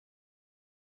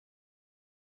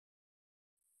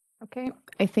Okay,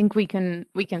 I think we can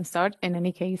start. In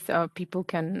any case, people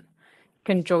can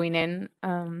join in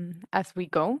as we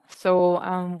go. So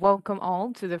welcome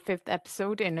all to the 5th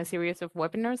episode in a series of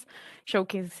webinars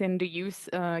showcasing the use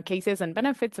cases and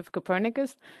benefits of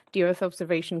Copernicus, the Earth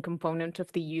observation component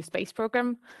of the EU Space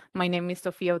Program. My name is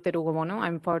Sofia Otero-Gobono.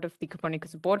 I'm part of the Copernicus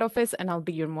Support Office, and I'll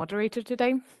be your moderator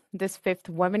today. This 5th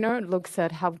webinar looks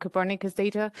at how Copernicus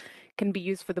data can be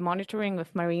used for the monitoring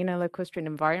of marine and lacustrine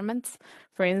environments.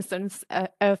 For instance,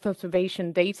 Earth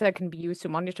observation data can be used to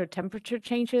monitor temperature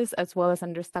changes as well as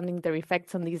understanding their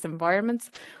effects on these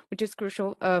environments, which is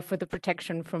crucial for the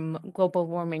protection from global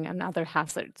warming and other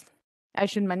hazards. I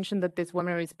should mention that this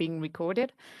webinar is being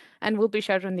recorded and will be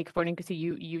shared on the Copernicus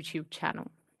EU YouTube channel.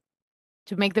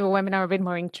 To make the webinar a bit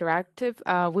more interactive,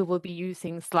 we will be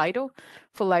using Slido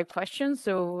for live questions.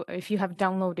 So if you have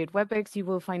downloaded WebEx, you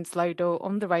will find Slido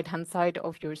on the right-hand side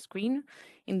of your screen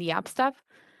in the Apps tab.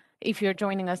 If you're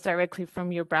joining us directly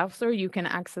from your browser, you can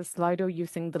access Slido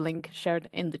using the link shared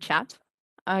in the chat.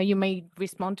 You may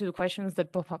respond to the questions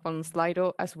that pop up on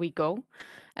Slido as we go.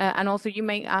 And also you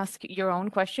may ask your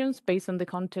own questions based on the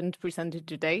content presented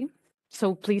today.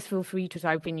 So please feel free to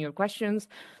type in your questions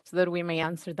so that we may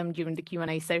answer them during the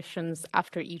Q&A sessions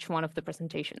after each one of the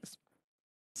presentations.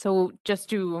 So just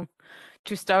to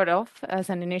start off, as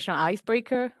an initial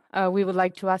icebreaker, we would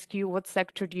like to ask you, what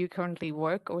sector do you currently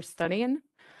work or study in?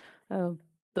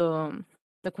 The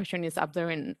question is up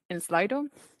there in Slido.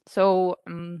 So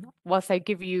whilst I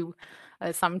give you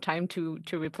some time to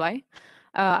reply,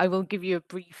 I will give you a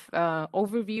brief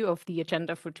overview of the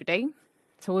agenda for today.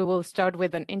 So we will start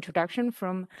with an introduction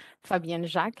from Fabienne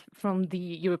Jacq from the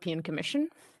European Commission.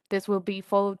 This will be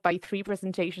followed by 3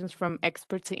 presentations from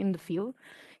experts in the field: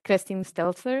 Kerstin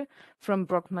Stelzer from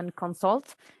Brockmann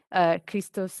Consult,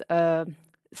 Christos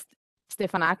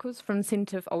Stefanakos from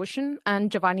SINTEF Ocean,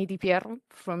 and Giovanni Dipierro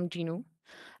from g-nous.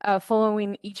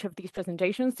 Following each of these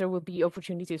presentations, there will be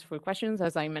opportunities for questions,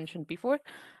 as I mentioned before.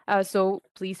 So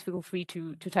please feel free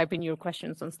to type in your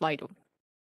questions on Slido.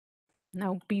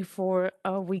 Now, before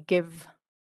we give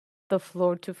the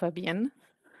floor to Fabienne,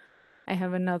 I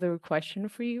have another question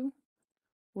for you,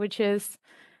 which is,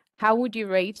 how would you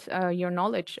rate your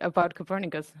knowledge about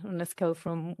Copernicus on a scale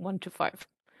from 1 to 5?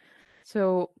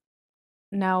 So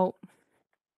now,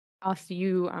 as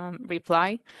you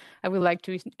reply, I would like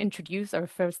to introduce our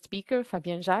first speaker,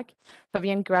 Fabienne Jacq.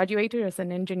 Fabienne graduated as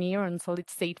an engineer on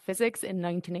solid-state physics in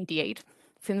 1988.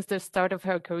 Since the start of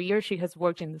her career, she has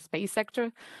worked in the space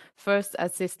sector, first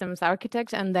as systems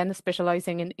architect and then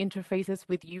specializing in interfaces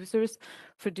with users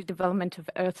for the development of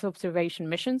Earth observation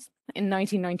missions. In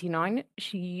 1999,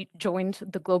 she joined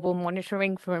the Global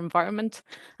Monitoring for Environment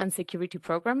and Security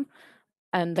program,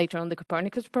 and later on the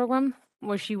Copernicus program,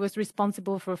 where she was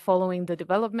responsible for following the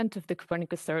development of the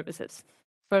Copernicus services,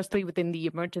 firstly within the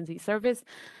Emergency Service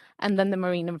and then the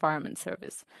Marine Environment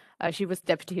Service. She was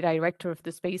Deputy Director of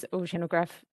the Space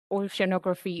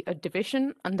Oceanography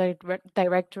Division and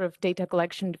Director of Data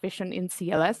Collection Division in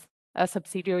CLS, a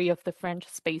subsidiary of the French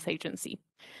Space Agency.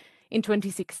 In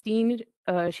 2016,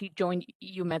 she joined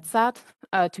EUMETSAT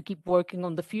to keep working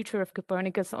on the future of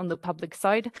Copernicus on the public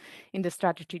side in the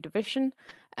strategy division.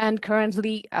 And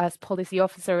currently, as policy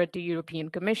officer at the European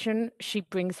Commission, she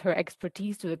brings her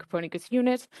expertise to the Copernicus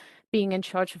unit, being in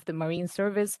charge of the Marine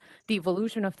Service, the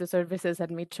evolution of the services at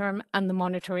midterm, and the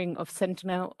monitoring of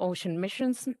Sentinel ocean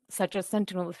missions, such as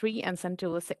Sentinel-3 and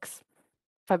Sentinel-6.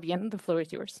 Fabienne, the floor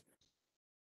is yours.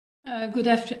 Good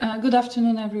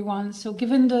afternoon, everyone. So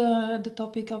given the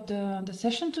topic of the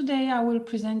session today, I will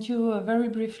present you very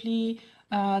briefly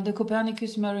the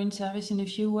Copernicus Marine Service in a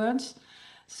few words.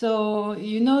 So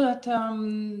you know that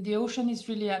the ocean is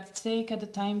really at stake at the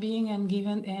time being and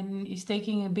is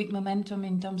taking a big momentum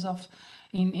in terms of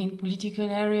in political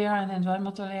area and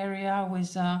environmental area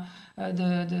with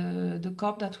the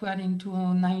COP that we had in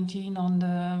 2019 on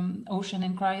the ocean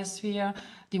and cryosphere,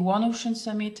 the One Ocean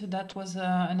Summit that was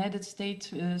an United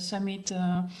States summit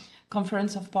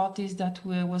conference of parties that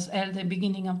was held at the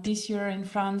beginning of this year in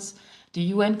France, the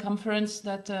UN conference,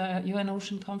 that UN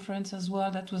Ocean Conference as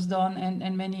well, that was done,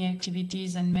 and many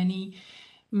activities and many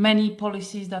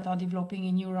policies that are developing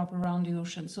in Europe around the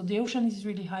ocean. So the ocean is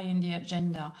really high in the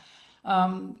agenda.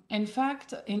 In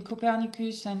fact, in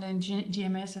Copernicus and in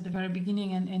GMS at the very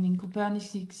beginning and in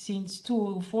Copernicus since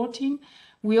 2014,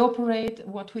 we operate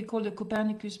what we call the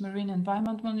Copernicus Marine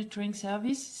Environment Monitoring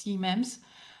Service, CMEMS,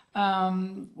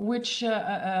 which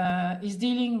is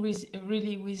dealing with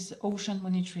ocean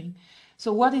monitoring.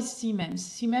 So what is CMEMS?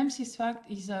 CMEMS, in fact,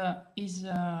 is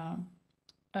a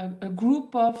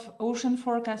group of ocean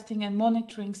forecasting and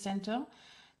monitoring center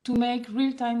to make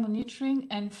real-time monitoring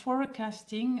and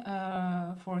forecasting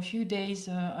for a few days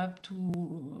up to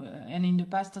and in the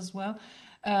past as well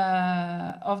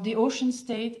of the ocean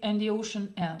state and the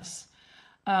ocean health.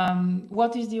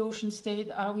 What is the ocean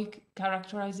state? How we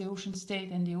characterize the ocean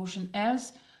state and the ocean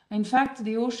health? In fact,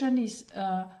 the ocean is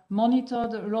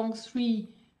monitored along three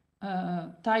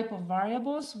type of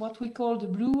variables. What we call the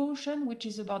blue ocean, which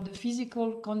is about the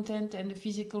physical content and the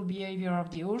physical behavior of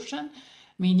the ocean,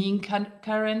 meaning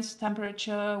currents,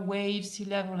 temperature, waves, sea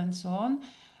level, and so on.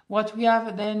 What we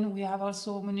have then, we have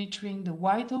also monitoring the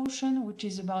white ocean, which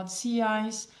is about sea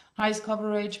ice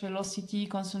coverage, velocity,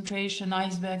 concentration,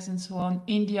 icebergs, and so on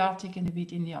in the Arctic and a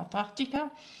bit in the Antarctica.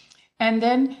 And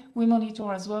then we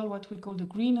monitor as well what we call the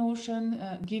green ocean,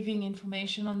 giving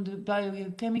information on the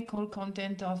biochemical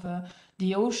content of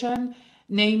the ocean,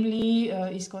 namely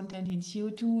its content in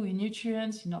CO2, in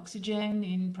nutrients, in oxygen,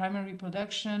 in primary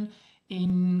production,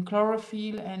 in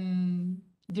chlorophyll, and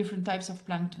different types of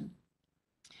plankton.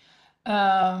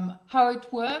 How it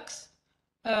works?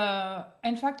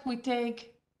 In fact, we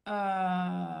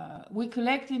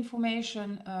collect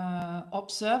information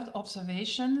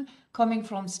observation coming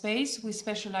from space with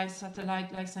specialized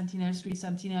satellites like Sentinel-3,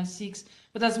 Sentinel-6,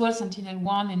 but as well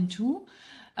Sentinel-1 and 2.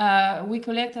 We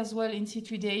collect as well in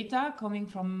situ data coming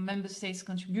from member states'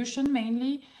 contribution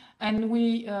mainly, and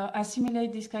we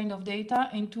assimilate this kind of data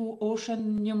into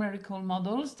ocean numerical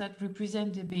models that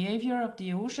represent the behavior of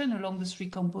the ocean along the three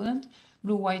components,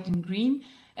 blue, white, and green.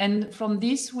 And from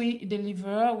this, we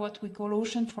deliver what we call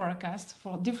ocean forecast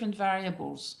for different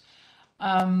variables.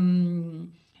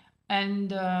 And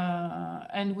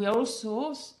we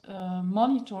also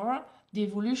monitor the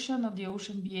evolution of the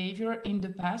ocean behavior in the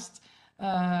past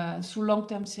through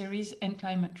long-term series and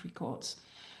climate records.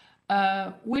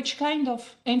 Which kind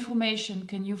of information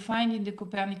can you find in the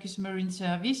Copernicus Marine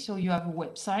Service? So you have a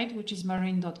website, which is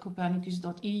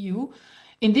marine.copernicus.eu.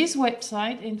 In this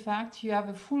website, in fact, you have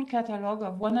a full catalog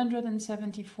of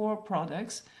 174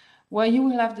 products where you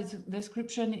will have the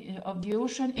description of the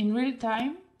ocean in real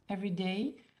time, every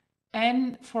day,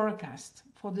 and forecast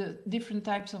for the different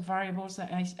types of variables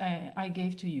that I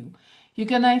gave to you. You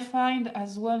can find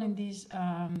as well in this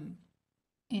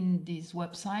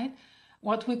website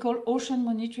what we call ocean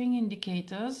monitoring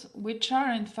indicators, which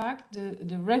are in fact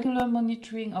the regular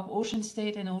monitoring of ocean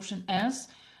state and ocean health,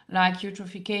 like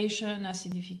eutrophication,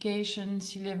 acidification,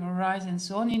 sea level rise, and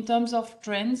so on, in terms of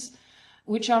trends,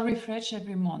 which are refreshed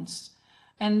every month.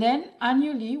 And then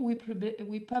annually, we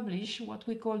publish what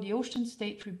we call the Ocean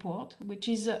State Report, which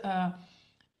is a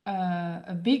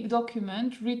big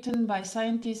document written by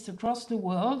scientists across the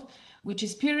world, which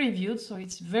is peer-reviewed, so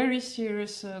it's very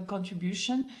serious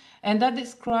contribution, and that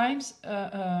describes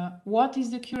what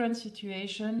is the current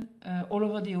situation all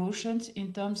over the oceans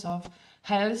in terms of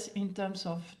health, in terms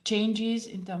of changes,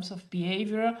 in terms of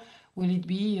behavior. Will it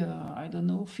be, I don't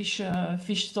know, fish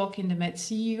stock in the Med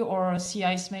Sea, or sea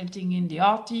ice melting in the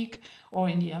Arctic or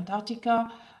in the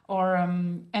Antarctica, or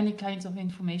any kinds of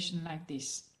information like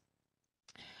this.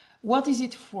 What is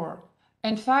it for?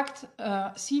 In fact,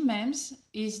 CMEMS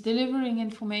is delivering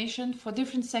information for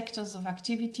different sectors of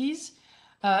activities.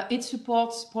 It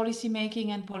supports policy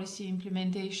making and policy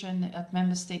implementation at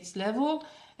member states level,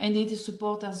 and it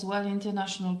supports as well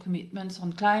international commitments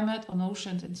on climate, on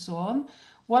oceans, and so on.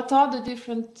 What are the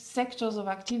different sectors of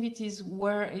activities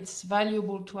where it's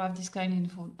valuable to have this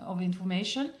kind of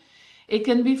information? It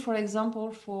can be, for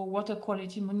example, for water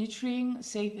quality monitoring,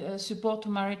 support to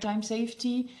maritime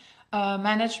safety,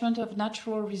 management of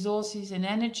natural resources and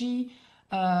energy,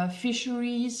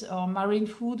 fisheries or marine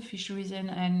food, fisheries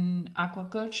and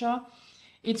aquaculture.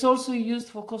 It's also used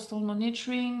for coastal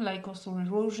monitoring, like coastal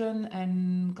erosion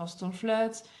and coastal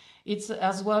floods. It's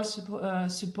as well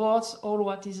supports all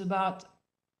what is about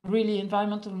really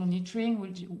environmental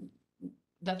monitoring,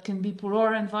 that can be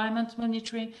polar environment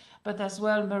monitoring, but as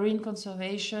well marine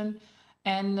conservation.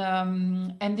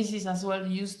 And this is as well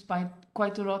used by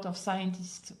quite a lot of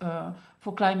scientists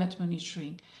for climate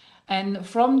monitoring. And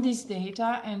from this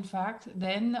data, in fact,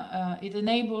 then it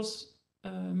enables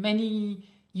many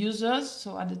users.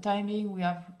 So at the timing, we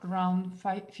have around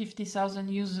 50,000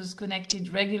 users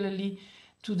connected regularly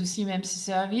to the CMEMS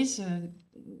service,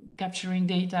 capturing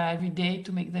data every day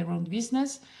to make their own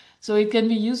business. So it can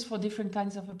be used for different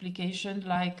kinds of applications,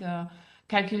 like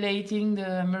calculating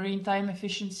the maritime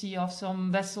efficiency of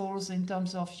some vessels in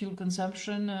terms of fuel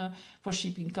consumption for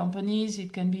shipping companies.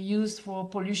 It can be used for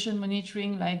pollution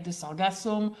monitoring, like the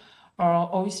sargassum or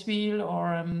oil spill,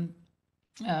 or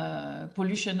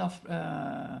pollution of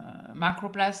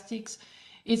macroplastics.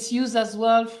 It's used as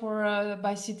well for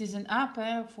by citizen app.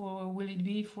 Will it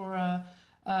be for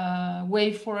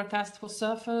wave forecast for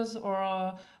surfers,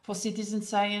 or for citizen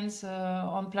science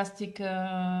on plastic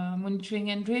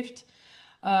monitoring and drift.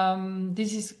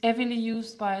 This is heavily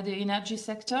used by the energy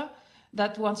sector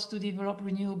that wants to develop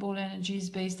renewable energies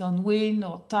based on wind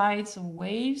or tides or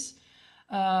waves.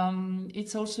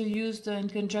 It's also used in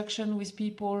conjunction with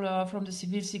people from the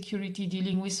civil security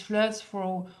dealing with floods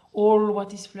for all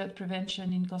what is flood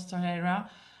prevention in coastal area,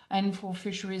 and for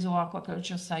fisheries or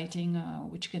aquaculture siting,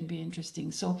 which can be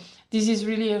interesting. So this is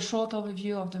really a short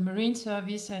overview of the Marine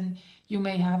Service, and you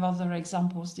may have other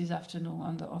examples this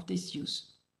afternoon of this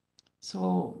use.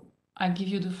 So I give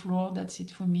you the floor. That's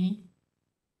it for me.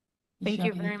 Thank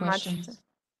you very much.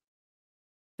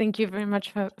 Thank you very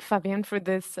much, Fabienne, for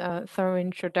this thorough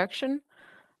introduction.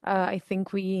 I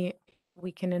think we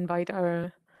can invite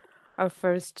our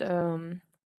first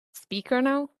speaker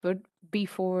now, but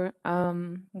before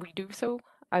we do so,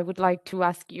 I would like to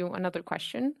ask you another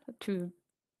question to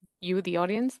you, the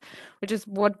audience, which is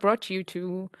what brought you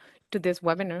to this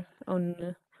webinar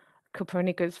on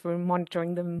Copernicus for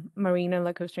monitoring the marine and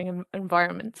lacustrine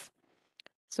environments.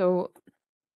 So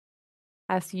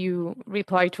as you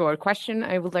reply to our question,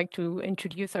 I would like to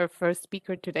introduce our first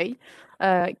speaker today,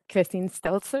 Kerstin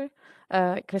Stelzer.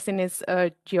 Kerstin is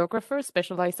a geographer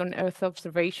specialized on Earth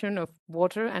observation of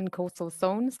water and coastal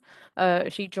zones.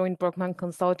 She joined Brockmann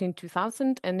Consult in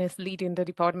 2000 and is leading the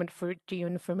Department for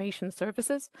Geoinformation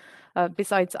Services.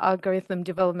 Besides algorithm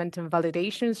development and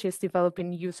validation, she's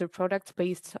developing user products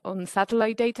based on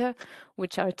satellite data,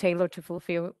 which are tailored to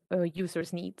fulfill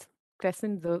users' needs.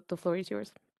 Kerstin, the floor is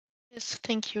yours. Yes,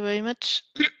 thank you very much.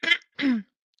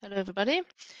 Hello, everybody.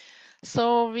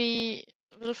 So we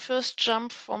will first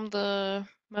jump from the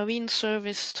marine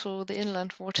service to the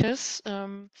inland waters.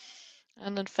 And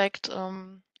in fact,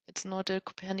 it's not a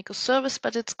Copernicus service,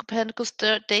 but it's Copernicus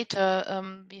data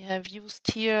we have used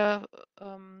here,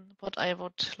 what I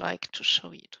would like to show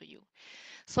to you.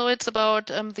 So it's about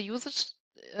the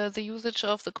usage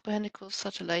of the Copernicus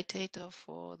satellite data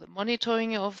for the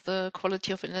monitoring of the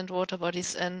quality of inland water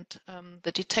bodies and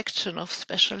the detection of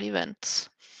special events.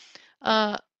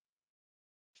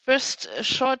 First, a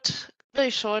very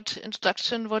short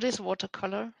introduction. What is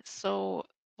watercolor? So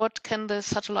what can the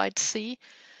satellite see?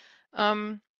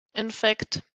 In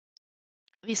fact,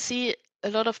 we see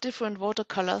a lot of different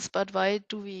watercolors, but why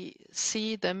do we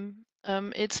see them?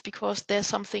 It's because there's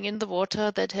something in the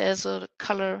water that has a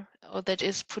color, or that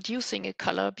is producing a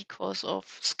color because of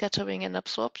scattering and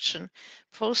absorption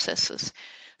processes.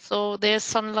 So there's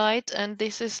sunlight, and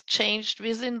this is changed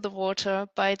within the water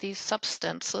by these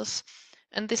substances.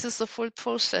 And this is the full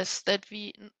process that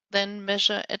we then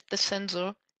measure at the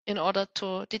sensor in order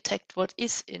to detect what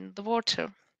is in the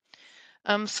water.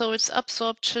 So it's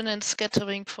absorption and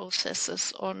scattering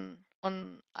processes on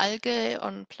algae,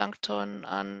 on plankton,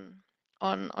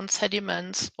 on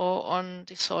sediments, or on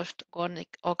dissolved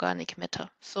organic matter.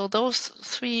 So those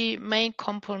three main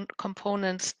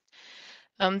components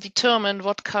determine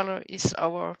what color is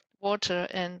our water,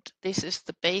 and this is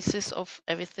the basis of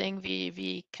everything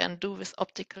we can do with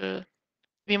optical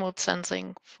remote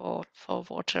sensing for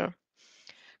water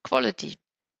quality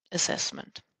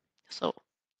assessment. So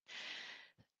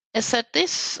as said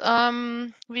this,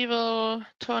 we will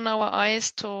turn our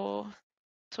eyes to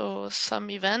some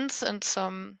events and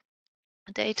some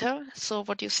data. So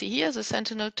what you see here is a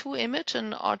Sentinel-2 image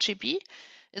in RGB.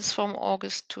 It's from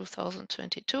August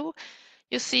 2022.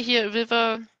 You see here a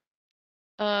river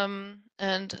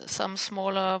and some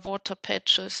smaller water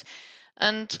patches.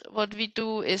 And what we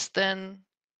do is then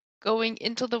going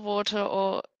into the water,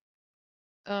 or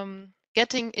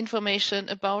getting information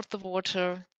about the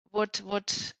water,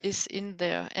 what is in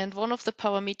there. And one of the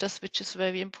parameters which is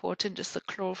very important is the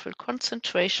chlorophyll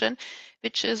concentration,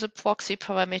 which is a proxy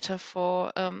parameter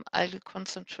for algal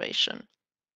concentration.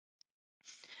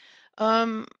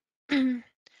 Then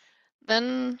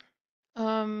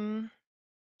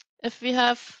if we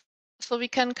have, so we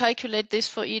can calculate this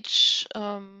for each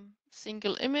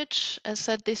single image. As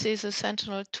said, this is a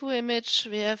Sentinel-2 image.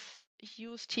 We have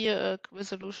used here a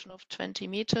resolution of 20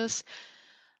 meters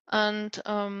and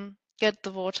get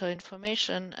the water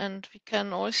information. And we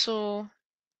can also,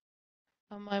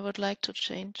 I would like to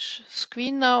change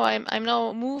screen now. I'm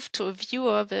now moved to a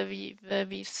viewer where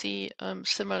we see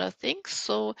similar things.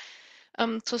 So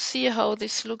to see how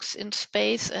this looks in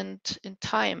space and in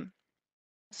time.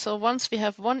 So once we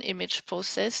have one image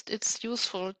processed, it's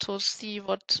useful to see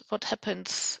what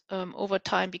happens over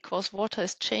time, because water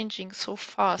is changing so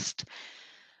fast.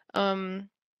 You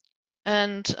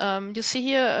see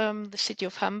here the city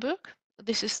of Hamburg.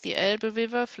 This is the Elbe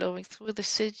River flowing through the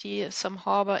city, some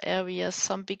harbor areas,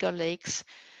 some bigger lakes.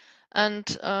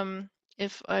 And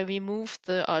if I remove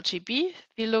the RGB,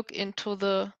 we look into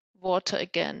the water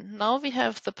again. Now we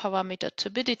have the parameter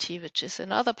turbidity, which is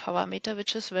another parameter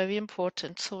which is very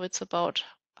important. So it's about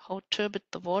how turbid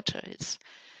the water is.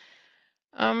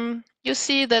 You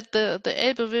see that the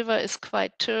Elbe River is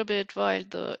quite turbid, while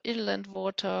the inland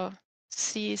water,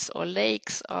 seas or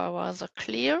lakes are rather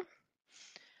clear.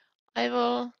 I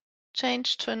will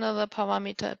change to another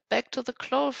parameter back to the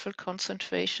chlorophyll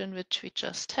concentration, which we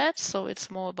just had. So it's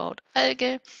more about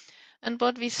algae. And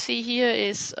what we see here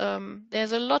is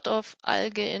there's a lot of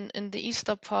algae in the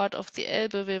eastern part of the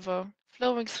Elbe River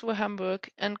flowing through Hamburg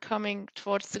and coming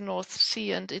towards the North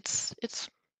Sea. And it's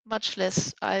much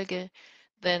less algae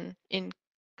than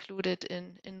included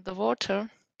in the water.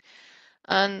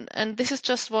 And this is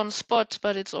just one spot,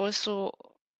 but it's also,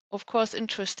 of course,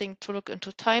 interesting to look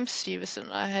into time series.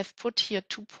 And I have put here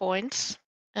 2 points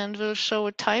and will show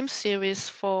a time series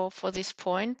for this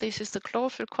point. This is the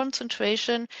chlorophyll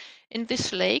concentration in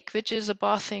this lake, which is a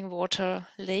bathing water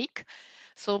lake.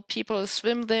 So people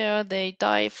swim there, they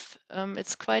dive.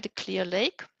 It's quite a clear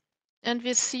lake. And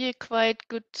we see a quite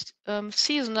good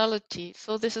seasonality.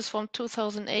 So this is from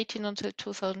 2018 until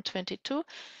 2022.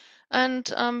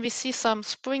 And we see some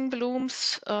spring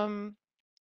blooms,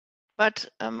 but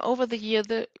over the year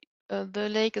the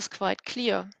lake is quite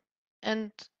clear.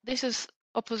 And this is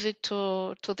opposite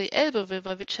to the Elbe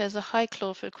River, which has a high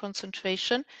chlorophyll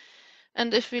concentration.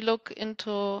 And if we look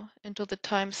into the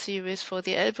time series for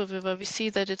the Elbe River, we see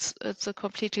that it's a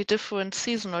completely different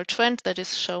seasonal trend that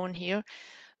is shown here.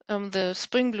 The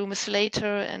spring bloom is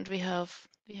later, and we have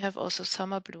also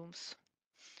summer blooms.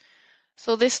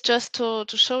 So this just to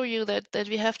show you that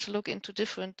we have to look into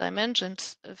different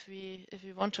dimensions if we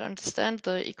want to understand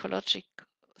the ecologic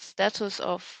status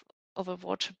of a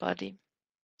water body.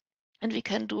 And we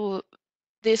can do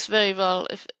this very well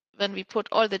when we put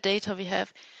all the data we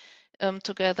have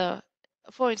together,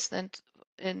 for instance,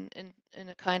 in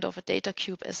a kind of a data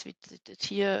cube as we did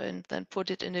here, and then put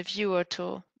it in a viewer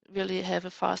to really have a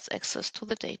fast access to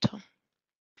the data.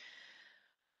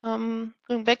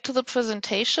 Going back to the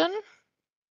presentation.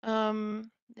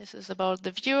 This is about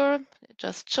the viewer,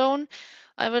 just shown.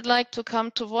 I would like to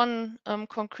come to one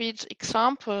concrete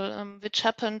example which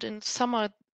happened in summer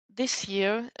this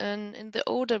year in the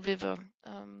Oder River.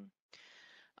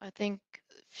 I think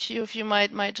few of you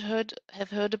might have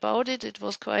heard about it. It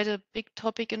was quite a big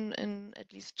topic in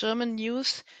at least German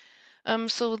news.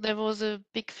 So there was a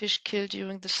big fish killed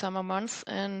during the summer months,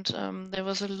 and there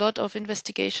was a lot of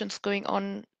investigations going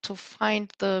on to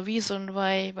find the reason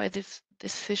why this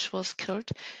fish was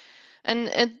killed. And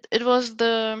it was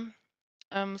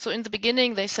so in the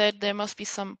beginning they said there must be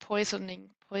some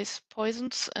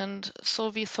poisons, and so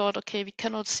we thought, okay, we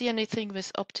cannot see anything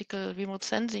with optical remote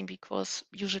sensing because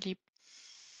usually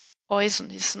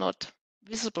poison is not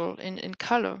visible in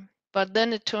color. But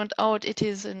then it turned out it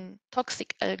is in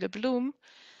toxic algae bloom.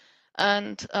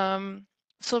 And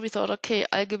so we thought, okay,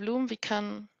 algae bloom, we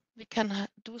can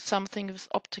do something with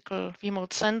optical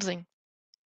remote sensing.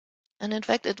 And in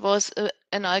fact, it was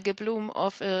an algae bloom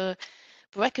of a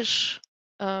brackish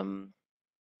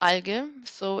algae.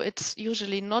 So it's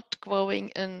usually not growing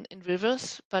in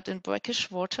rivers, but in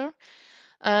brackish water.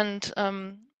 And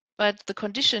but the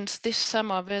conditions this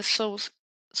summer were so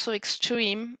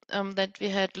extreme that we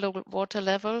had low water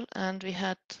level, and we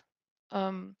had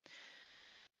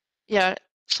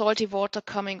salty water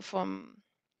coming from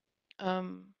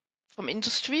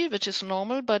industry, which is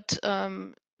normal, but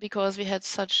because we had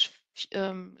such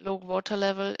low water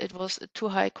level, it was too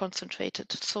high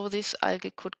concentrated. So this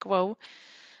algae could grow,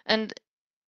 and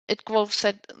it grows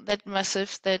that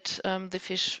massive that the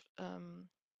fish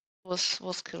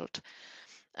was killed.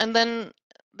 And then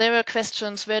there were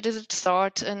questions, where did it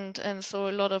start? And so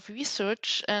a lot of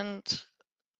research, and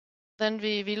then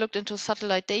we looked into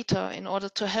satellite data in order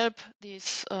to help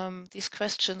these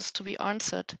questions to be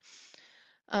answered.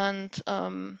 And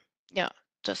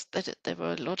just that there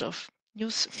were a lot of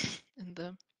news in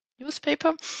the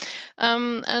newspaper.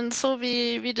 And so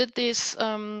we did this,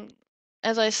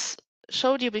 as I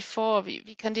showed you before,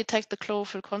 we can detect the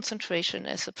chlorophyll concentration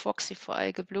as a proxy for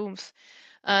algae blooms.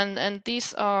 And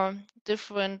these are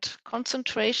different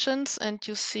concentrations, and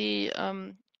you see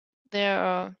there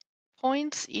are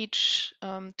points each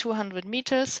 200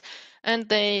 meters, and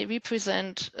they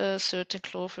represent a certain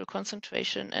chlorophyll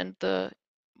concentration. And the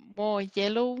more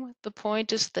yellow the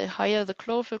point is, the higher the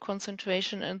chlorophyll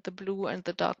concentration, and the blue and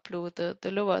the dark blue, the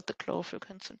lower the chlorophyll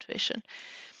concentration.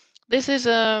 This is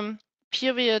a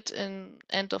period in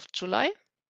end of July.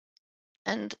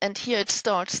 And here it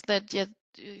starts that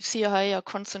you see higher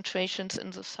concentrations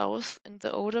in the south in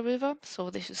the Oder River. So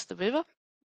this is the river.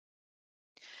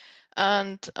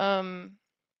 And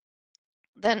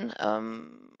then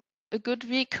a good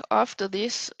week after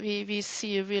this, we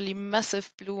see a really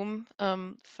massive bloom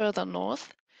further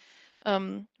north,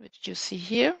 which you see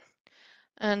here.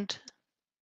 And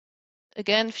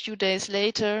again, a few days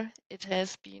later, it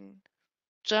has been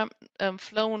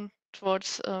flown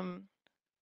towards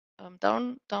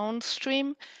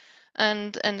downstream,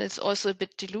 and it's also a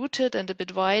bit diluted and a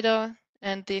bit wider.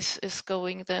 And this is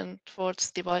going then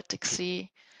towards the Baltic Sea.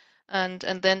 And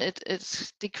then it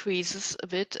decreases a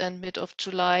bit, and mid of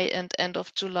July and end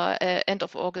of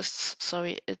August,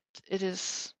 sorry, it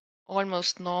is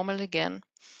almost normal again.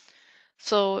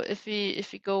 So if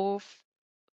we go,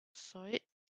 sorry,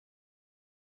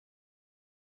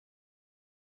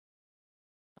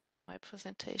 my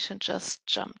presentation just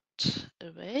jumped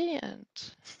away and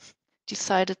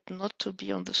decided not to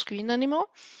be on the screen anymore.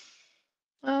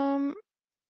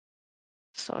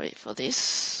 Sorry for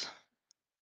this.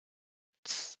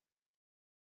 It's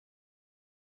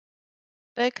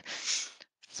back.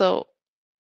 So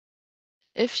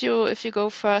if you go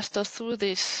faster through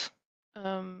this,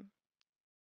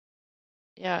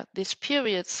 these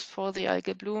periods for the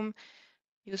algal bloom,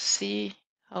 you see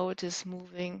how it is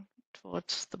moving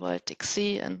towards the Baltic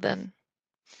Sea, and then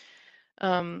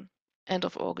end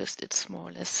of August, it's more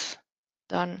or less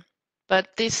done.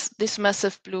 But this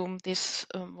massive bloom, this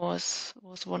was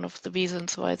one of the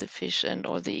reasons why the fish and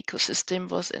all the ecosystem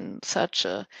was in such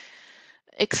a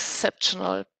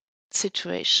exceptional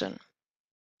situation.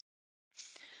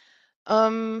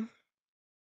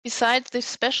 Besides these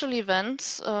special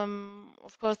events,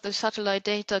 of course, the satellite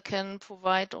data can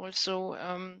provide also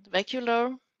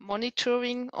regular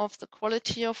monitoring of the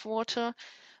quality of water,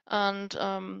 and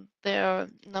there are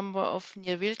a number of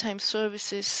near real-time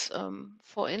services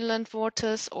for inland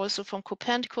waters. Also from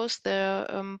Copernicus,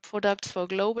 there are products for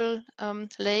global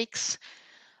lakes,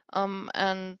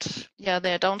 and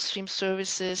there are downstream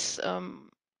services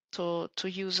to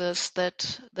users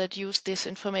that use this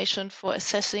information for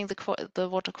assessing the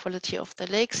water quality of the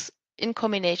lakes in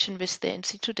combination with the in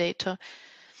situ data.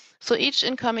 So each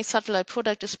incoming satellite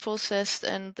product is processed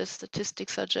and the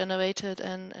statistics are generated,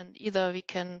 and either we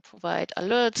can provide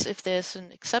alerts if there's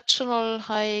an exceptional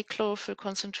high chlorophyll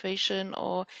concentration,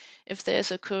 or if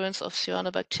there's occurrence of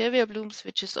cyanobacteria blooms,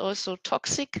 which is also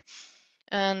toxic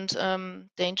and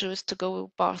dangerous to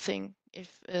go bathing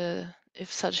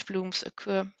if such blooms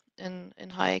occur in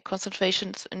high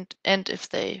concentrations, and if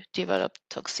they develop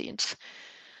toxins.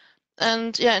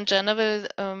 And in general,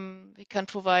 we can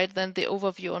provide then the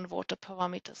overview on water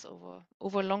parameters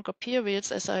over longer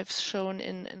periods, as I've shown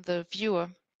in the viewer,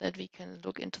 that we can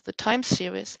look into the time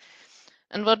series.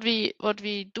 And what we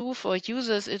do for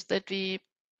users is that we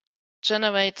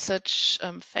generate such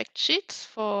fact sheets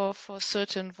for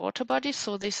certain water bodies.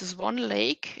 So this is one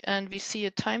lake, and we see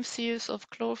a time series of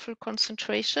chlorophyll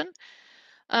concentration,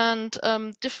 and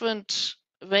different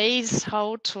ways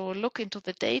how to look into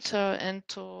the data and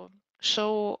to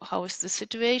show how is the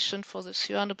situation for the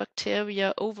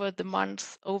cyanobacteria over the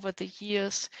months, over the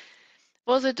years.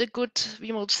 Was it a good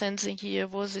remote sensing here?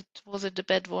 Was it a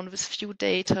bad one with few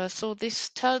data? So this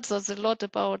tells us a lot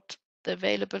about the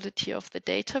availability of the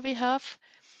data we have,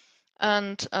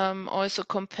 and also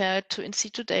compared to in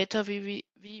situ data we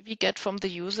get from the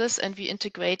users, and we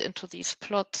integrate into these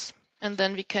plots. And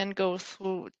then we can go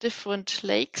through different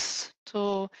lakes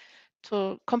to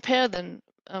compare them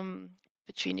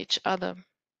between each other.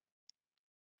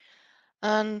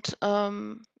 And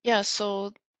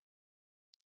so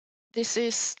this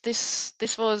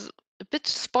was a bit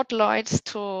spotlights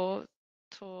to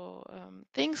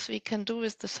things we can do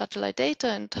with the satellite data,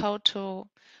 and how to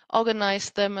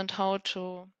organize them, and how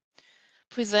to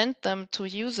present them to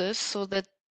users so that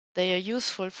they are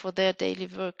useful for their daily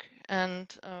work.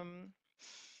 And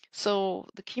so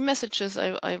the key messages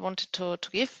I wanted to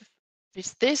give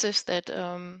with this is that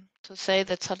to say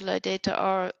that satellite data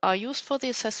are used for the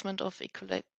assessment of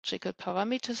ecological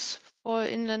parameters for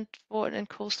inland and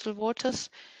coastal waters,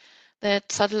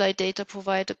 that satellite data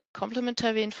provide a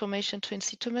complementary information to in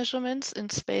situ measurements in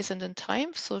space and in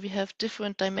time. So we have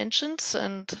different dimensions,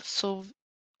 and so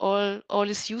all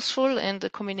is useful, and the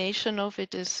combination of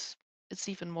it is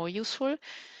even more useful.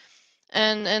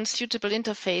 And suitable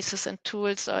interfaces and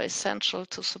tools are essential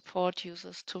to support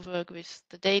users to work with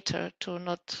the data, to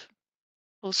not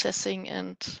processing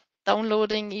and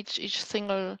downloading each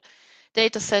single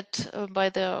data set by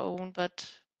their own, but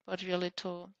really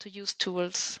to use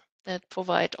tools that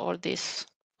provide all this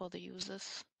for the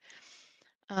users.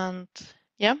 And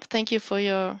thank you for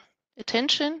your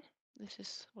attention. this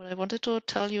is what I wanted to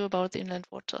tell you about the inland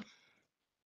water.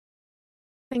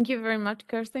 Thank you very much,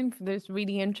 Kerstin, for this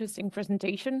really interesting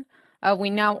presentation. We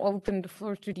now open the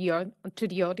floor to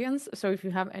the audience. So if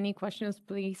you have any questions,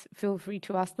 please feel free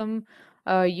to ask them.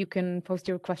 You can post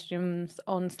your questions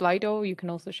on Slido. You can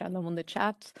also share them on the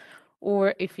chat.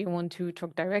 Or if you want to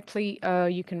talk directly,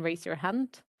 you can raise your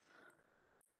hand.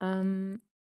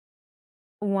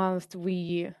 Whilst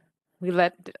we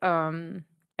let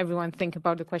everyone think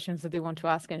about the questions that they want to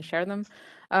ask and share them.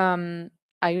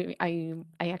 I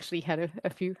actually had a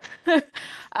few.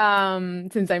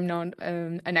 Since I'm not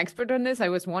an expert on this, I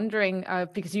was wondering,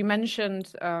 because you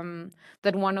mentioned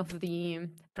that one of the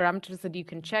parameters that you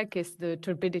can check is the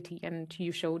turbidity, and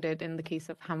you showed it in the case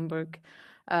of Hamburg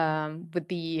with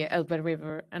the Elbe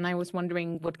River. And I was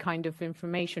wondering what kind of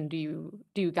information do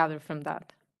you gather from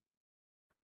that?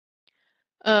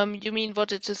 You mean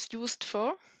what it is used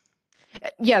for?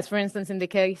 Yes, for instance, in the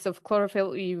case of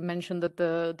chlorophyll, you mentioned that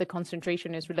the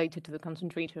concentration is related to the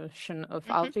concentration of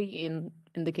algae. In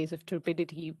the case of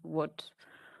turbidity, what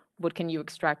can you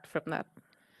extract from that?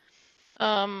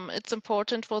 It's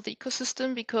important for the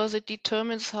ecosystem because it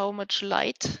determines how much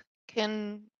light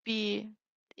can be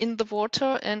in the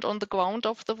water and on the ground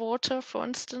of the water, for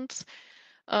instance.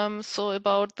 So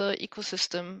about the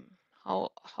ecosystem,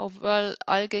 how well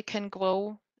algae can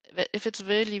grow. If it's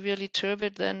really, really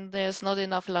turbid, then there's not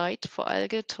enough light for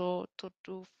algae to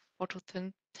do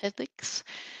photosynthetics,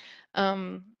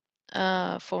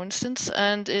 for instance,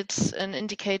 and it's an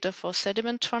indicator for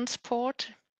sediment transport,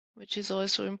 which is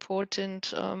also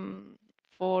important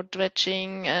for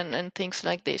dredging and things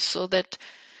like this, so that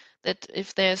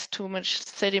if there's too much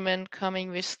sediment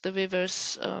coming with the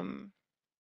rivers,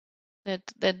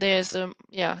 that there's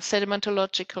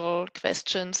sedimentological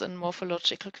questions and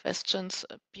morphological questions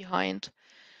behind.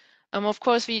 Of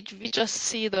course, we just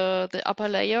see the upper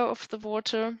layer of the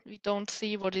water. We don't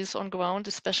see what is on ground,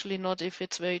 especially not if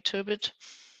it's very turbid.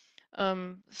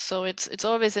 So it's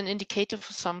always an indicator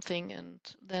for something, and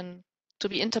then to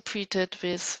be interpreted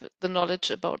with the knowledge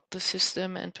about the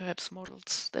system and perhaps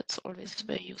models. That's always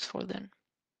very useful then.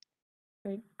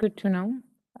 Great. Good to know.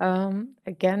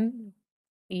 Again,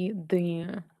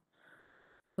 the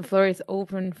floor is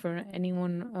open for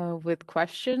anyone with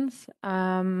questions.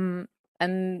 And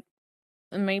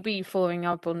maybe following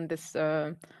up on this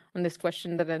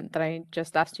question that I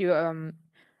just asked you,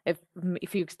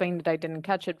 if you explained that I didn't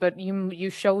catch it, but you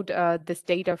showed this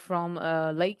data from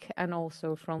lake and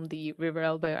also from the River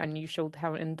Elbe, and you showed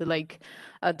how in the lake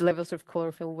the levels of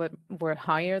chlorophyll were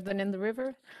higher than in the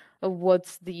river. Why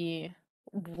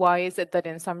is it that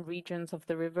in some regions of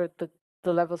the river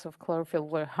the levels of chlorophyll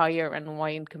were higher, and why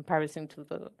in comparison to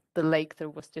the lake there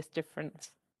was this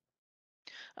difference?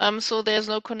 So there's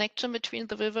no connection between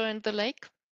the river and the lake.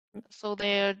 So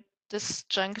they're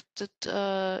disjuncted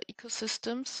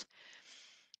ecosystems,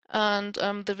 and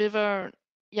the river,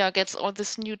 gets all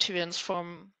these nutrients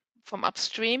from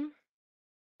upstream,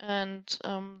 and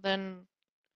then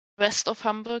west of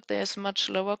Hamburg there's much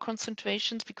lower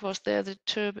concentrations because there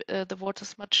the water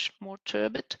is much more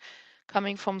turbid,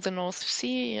 coming from the North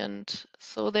Sea, and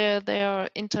so there are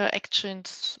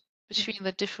interactions between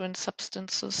the different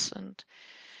substances, and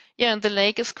and the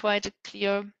lake is quite a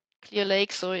clear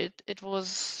lake, so it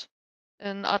was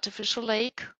an artificial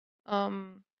lake,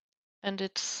 and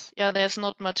it's there's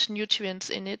not much nutrients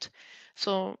in it,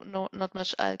 so not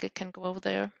much algae can grow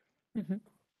there.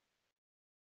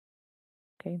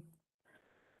 Okay.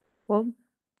 Well,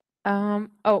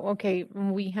 okay.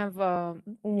 We have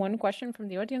one question from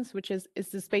the audience, which is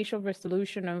the spatial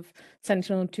resolution of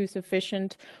Sentinel-2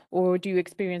 sufficient, or do you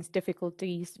experience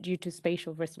difficulties due to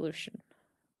spatial resolution?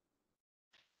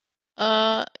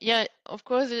 Yeah, of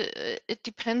course, it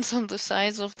depends on the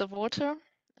size of the water,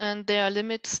 and there are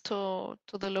limits to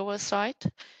the lower side.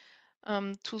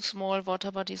 Too small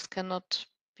water bodies cannot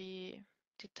be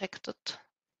detected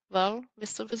well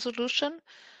with the resolution.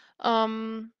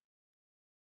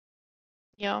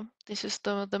 Yeah, this is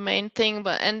the main thing,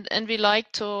 but and we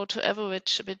like to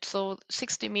average a bit. So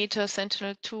 60-meter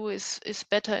Sentinel-2 is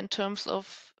better in terms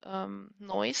of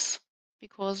noise,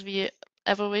 because we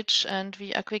average and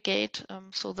we aggregate,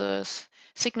 so the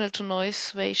signal to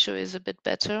noise ratio is a bit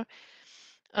better.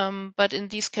 But in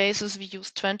these cases we use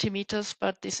 20 meters,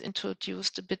 but this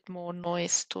introduced a bit more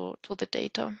noise to the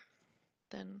data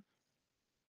then.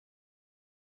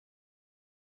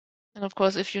 And of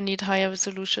course, if you need higher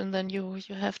resolution, then you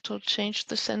have to change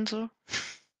the sensor.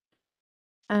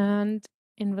 And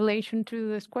in relation to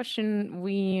this question,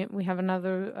 we have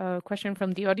another question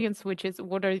from the audience, which is,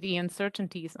 what are the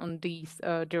uncertainties on these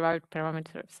derived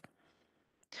parameters?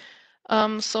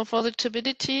 So for the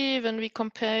turbidity, when we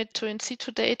compare it to in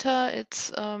situ data,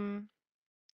 it's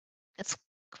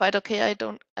quite okay.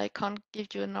 I can't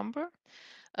give you a number.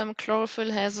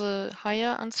 Chlorophyll has a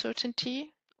higher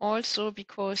uncertainty also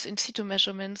because in situ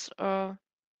measurements are a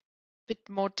bit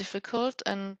more difficult,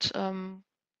 and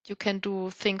you can do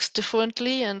things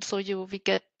differently, and so we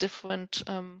get different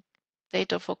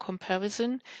data for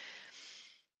comparison.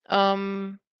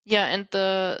 Yeah, and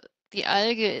the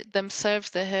algae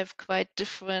themselves, they have quite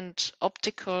different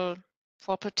optical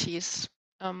properties,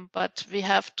 but we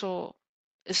have to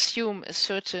assume a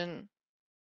certain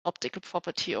optical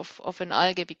property of an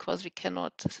algae because we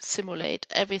cannot simulate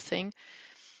everything.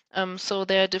 So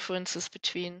there are differences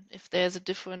between, if there's a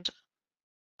different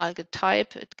algae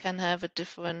type, it can have a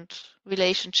different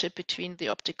relationship between the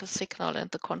optical signal and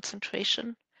the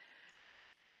concentration.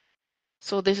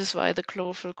 So this is why the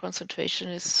chlorophyll concentration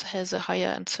has a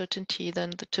higher uncertainty than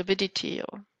the turbidity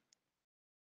or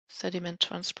sediment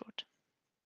transport.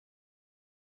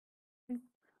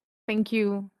 Thank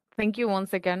you. Thank you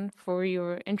once again for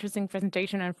your interesting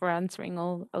presentation and for answering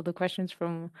all the questions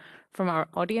from our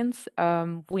audience.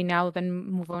 We now then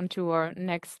move on to our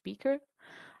next speaker.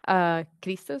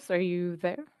 Christos, are you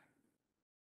there?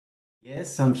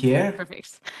 Yes, I'm here.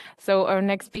 Perfect. So our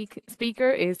next speaker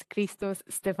is Christos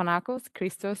Stefanakos.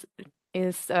 Christos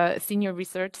is a senior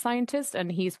research scientist,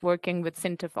 and he's working with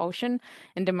SINTEF Ocean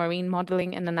in the Marine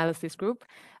Modeling and Analysis Group.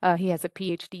 He has a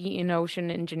PhD in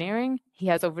ocean engineering. He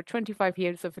has over 25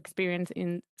 years of experience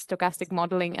in stochastic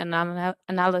modeling and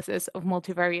analysis of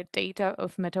multivariate data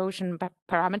of metocean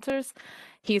parameters.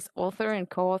 He's author and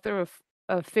co-author of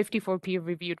 54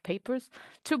 peer-reviewed papers,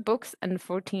 2 books, and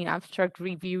 14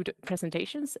 abstract-reviewed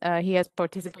presentations. He has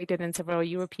participated in several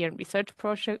European research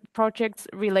projects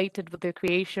related with the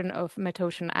creation of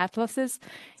metocean atlases,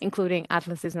 including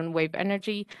atlases on wave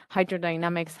energy,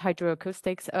 hydrodynamics,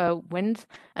 hydroacoustics, wind,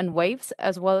 and waves,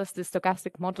 as well as the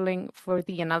stochastic modeling for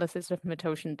the analysis of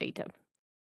metocean data.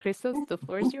 Christos, the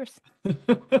floor is yours.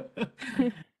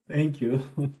 Thank you.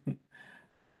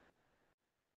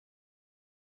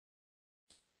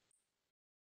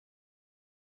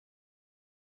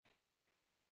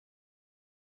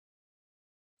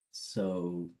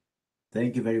 So,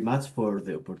 thank you very much for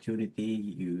the opportunity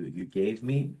you gave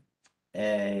me.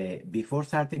 Before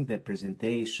starting the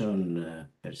presentation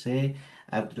per se,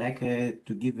 I would like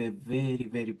to give a very,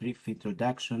 very brief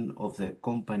introduction of the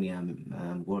company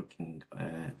I'm working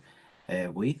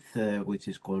with, which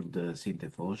is called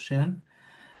SINTEF Ocean.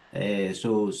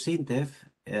 So SINTEF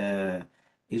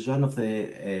is one of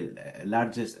the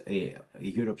largest,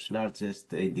 Europe's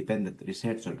largest independent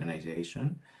research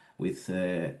organization with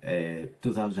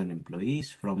 2,000 employees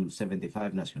from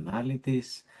 75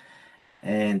 nationalities,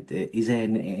 and is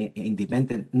an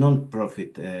independent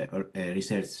non-profit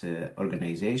research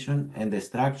organization, and the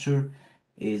structure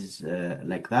is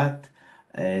like that.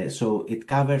 So it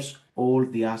covers all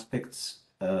the aspects,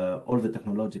 all the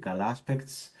technological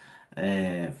aspects,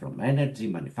 from energy,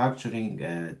 manufacturing,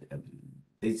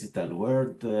 digital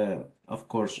world, of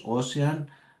course, ocean,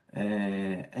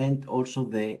 and also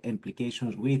the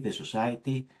implications with the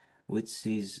society, which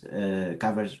is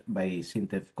covered by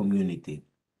SINTEF community.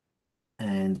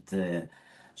 And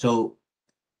so,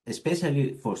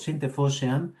 especially for SINTEF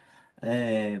Ocean,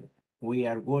 we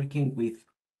are working with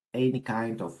any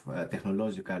kind of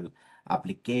technological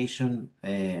application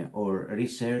or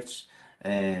research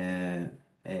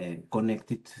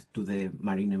connected to the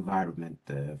marine environment,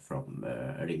 from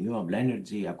renewable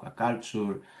energy,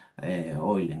 aquaculture,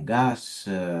 oil and gas,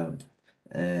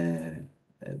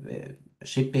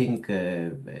 shipping,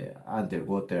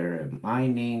 underwater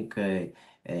mining,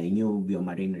 new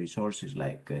biomarine resources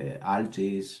like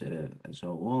algae and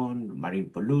so on, marine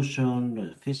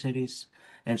pollution, fisheries,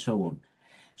 and so on.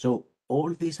 So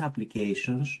all these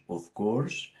applications, of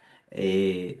course,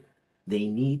 they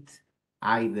need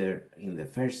either in the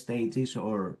first stages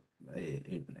or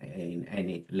in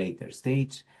any later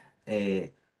stage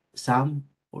some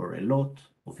or a lot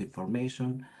of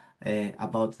information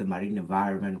about the marine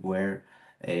environment, where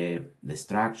the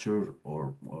structure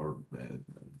or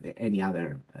any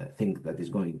other thing that is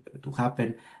going to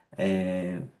happen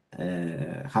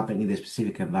happen in the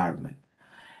specific environment.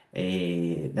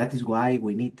 That is why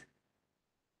we need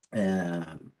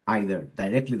either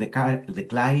directly the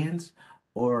clients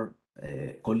or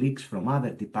colleagues from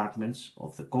other departments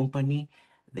of the company.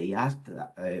 They asked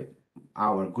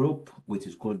our group, which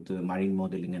is called Marine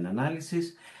Modeling and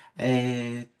Analysis,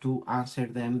 to answer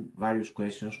them various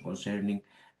questions concerning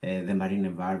the marine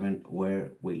environment,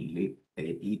 where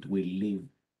it will live,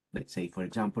 let's say, for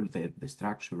example, the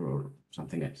structure or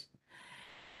something else.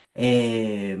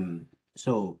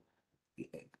 So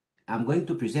I'm going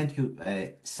to present you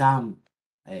some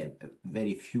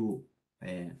very few,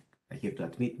 I have to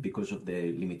admit, because of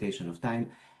the limitation of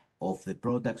time, of the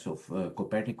products of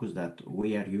Copernicus that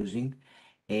we are using.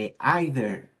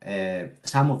 Either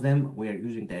some of them we are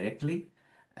using directly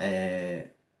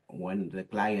when the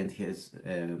client has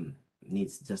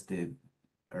needs just a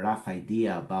rough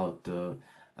idea about the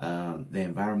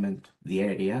environment, the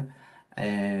area.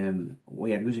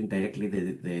 We are using directly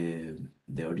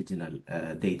the original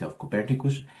data of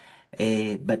Copernicus.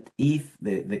 But if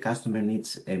the customer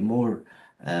needs a more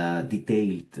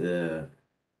detailed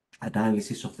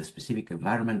analysis of the specific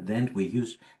environment, then we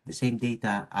use the same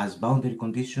data as boundary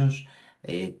conditions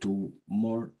to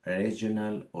more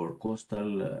regional or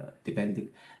coastal, depending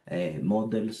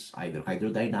models, either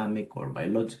hydrodynamic or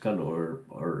biological or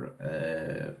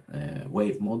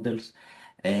wave models.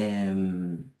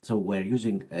 So we're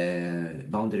using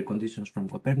boundary conditions from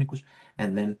Copernicus,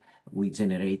 and then we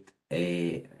generate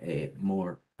a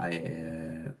more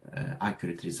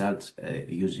accurate results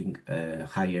using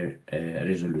higher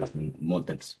resolution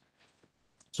models.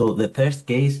 So the first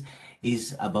case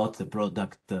is about the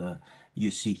product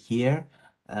you see here,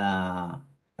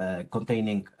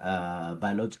 containing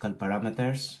biological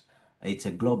parameters. It's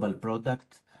a global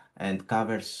product and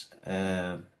covers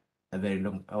a very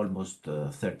long, almost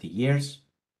 30 years.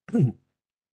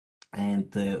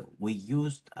 And we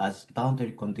used as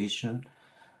boundary condition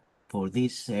for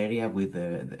this area with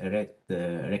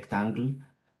the rectangle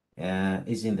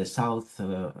is in the south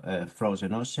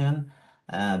frozen ocean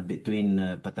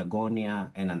between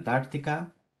Patagonia and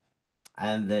Antarctica,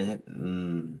 and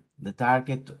the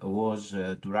target was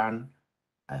to run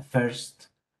first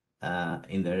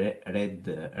in the red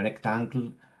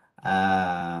rectangle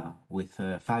with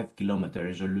 5 kilometer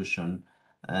resolution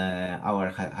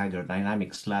our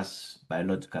hydrodynamics /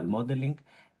 biological modeling,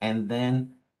 and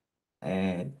then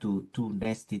to two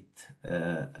nested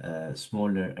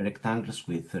smaller rectangles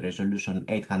with resolution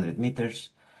 800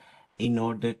 meters in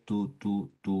order to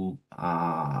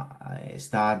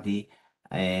study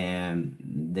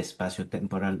the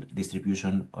spatio-temporal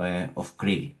distribution of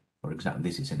krill, for example.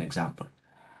 This is an example.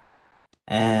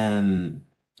 And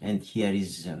here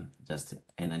is just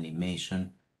an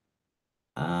animation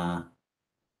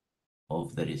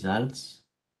of the results.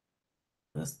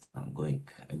 Just I'm going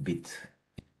a bit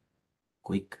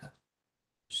quick to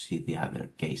see the other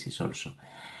cases also.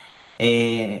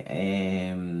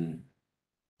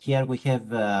 Here we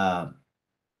have,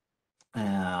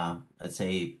 let's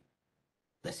say,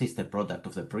 the sister product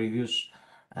of the previous.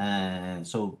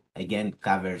 So again,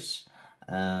 covers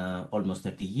almost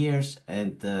 30 years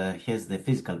and has the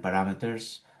physical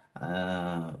parameters,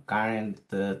 current,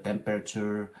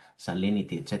 temperature,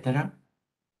 salinity, etc.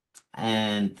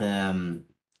 And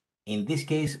in this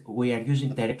case, we are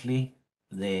using directly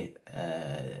the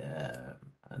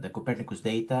Copernicus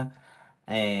data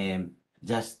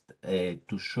just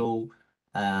to show,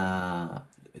 to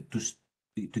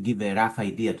give a rough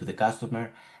idea to the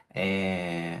customer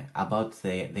about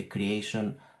the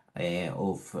creation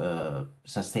of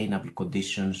sustainable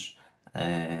conditions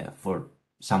for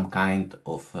some kind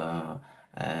of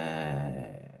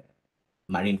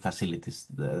marine facilities.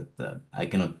 That I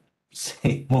cannot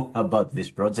say more about this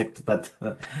project, but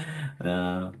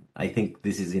I think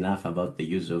this is enough about the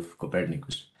use of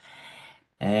Copernicus.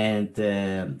 And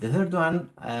the third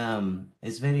one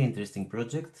is very interesting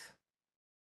project.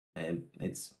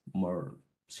 It's more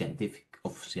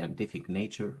scientific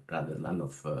nature rather than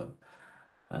of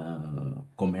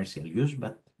commercial use,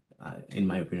 but in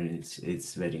my opinion,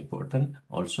 it's very important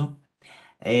also.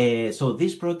 So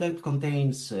this product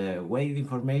contains wave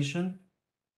information,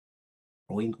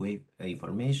 wind wave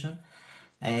information,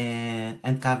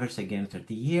 and covers again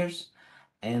 30 years.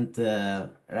 And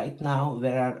right now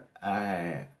there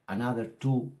are another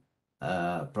two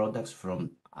products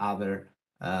from other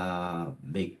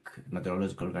big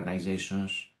meteorological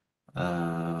organizations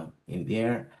in the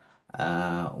air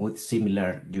with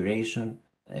similar duration.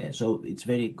 So it's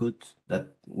very good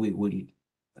that we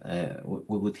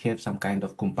would have some kind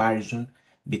of comparison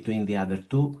between the other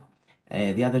two.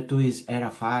 The other two is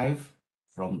ERA 5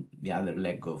 from the other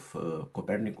leg of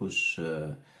Copernicus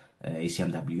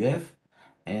ECMWF,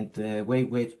 and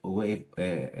wave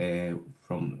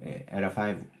from ERA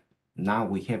 5. Now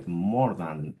we have more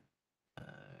than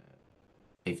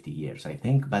 50 years, I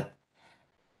think, but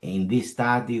in this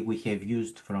study we have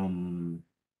used from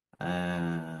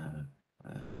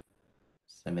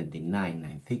 79,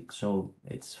 I think, so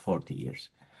it's 40 years.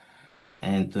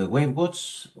 And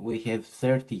WaveWatch, we have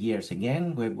 30 years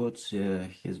again. WaveWatch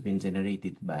has been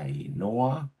generated by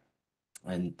NOAA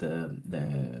and the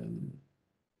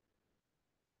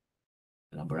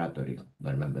laboratory,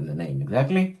 don't remember the name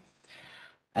exactly.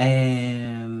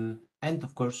 And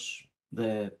of course,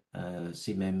 the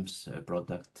CMEMS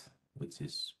product, which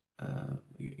is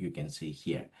you can see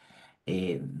here.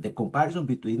 The comparison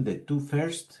between the two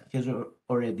first has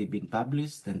already been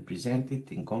published and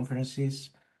presented in conferences,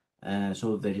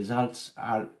 so the results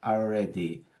are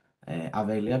already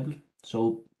available.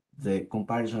 So the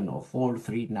comparison of all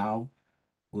three now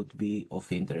would be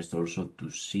of interest also to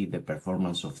see the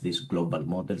performance of these global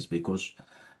models, because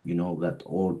you know that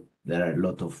there are a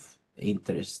lot of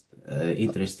interested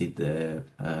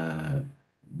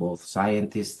both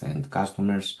scientists and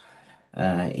customers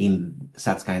in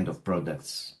such kind of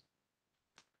products.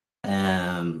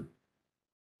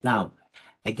 Now,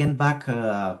 again, back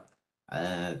to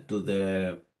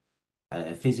the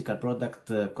physical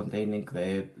product containing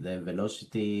the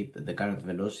velocity, the current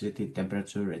velocity,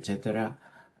 temperature, etc.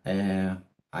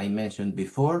 I mentioned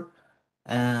before.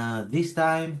 This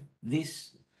time,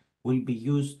 this will be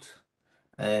used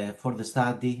for the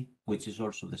study, which is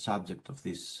also the subject of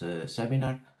this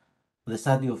seminar, the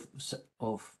study of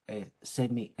a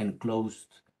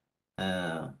semi-enclosed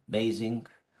basin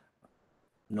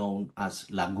known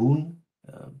as lagoon,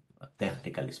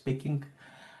 technically speaking.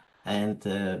 And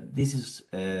this is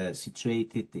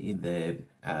situated in the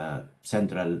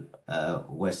central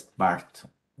western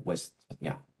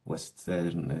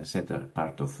central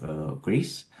part of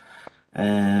Greece.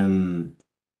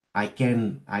 I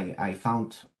couldn't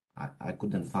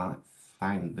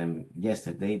find them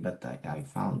yesterday, but I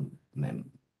found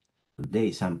them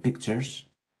today, some pictures,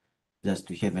 just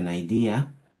to have an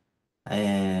idea.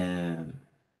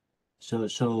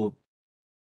 So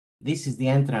this is the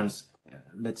entrance.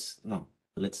 Let's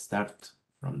start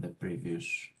from the previous.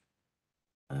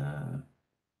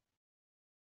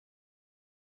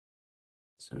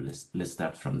 So let's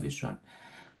start from this one.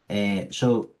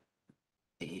 So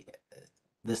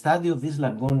the study of this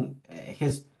lagoon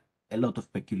has a lot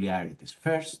of peculiarities.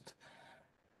 First,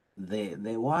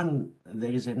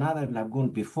 there is another lagoon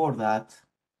before that,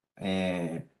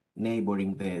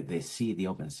 neighboring the sea, the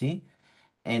open sea,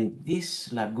 and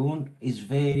this lagoon is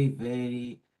very,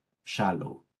 very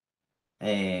shallow,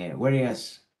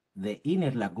 whereas the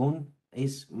inner lagoon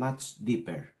is much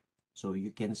deeper. So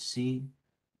you can see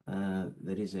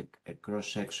there is a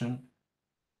cross section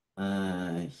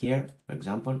here, for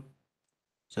example.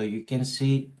 So you can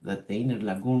see that the inner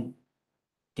lagoon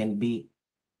can be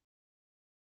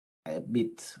a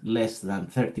bit less than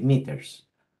 30 meters,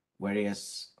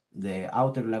 whereas the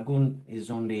outer lagoon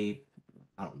is only,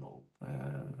 I don't know,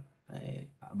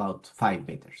 about 5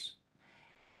 meters.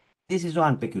 This is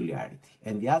one peculiarity.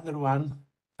 And the other one,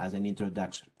 as an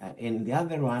introduction, and the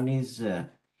other one is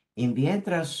in the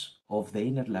entrance of the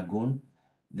inner lagoon,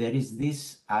 there is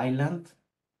this island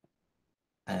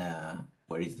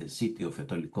where is the city of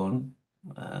Etolikon,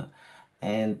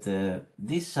 and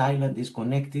this island is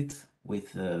connected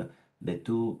with the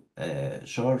two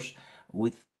shores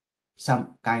with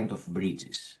some kind of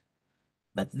bridges.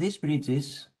 But these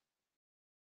bridges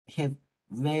have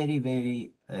very,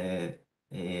 very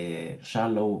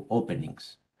shallow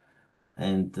openings.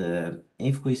 And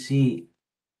if we see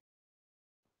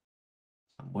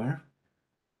somewhere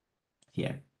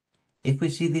here, if we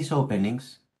see these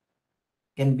openings,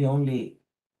 can be only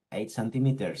 8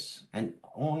 centimeters, and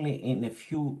only in a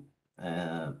few,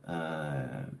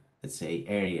 let's say,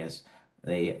 areas,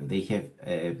 they have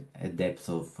a depth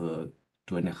of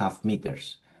 2.5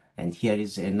 meters, and here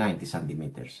is 90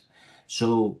 centimeters.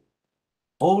 So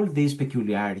all these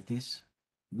peculiarities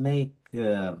make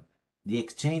the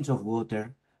exchange of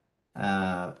water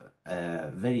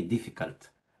very difficult.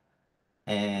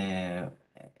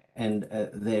 And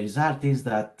the result is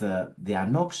that the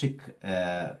anoxic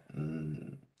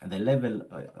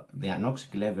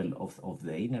level of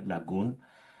the inner lagoon,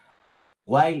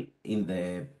 while in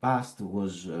the past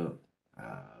was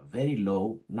very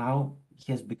low, now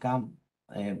has become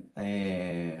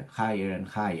higher and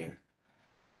higher.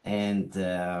 And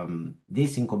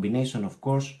this in combination, of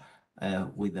course,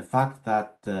 with the fact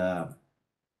that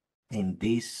in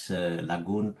this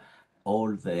lagoon,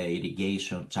 all the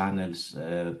irrigation channels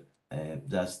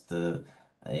just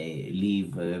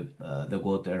leave the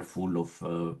water full of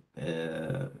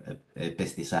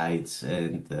pesticides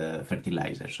and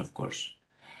fertilizers, of course.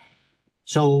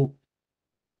 So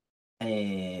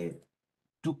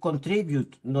to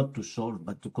contribute, not to solve,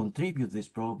 but to contribute this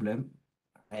problem,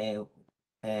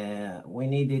 we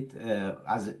needed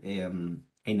as in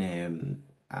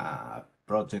a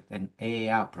project, an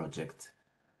AAR project,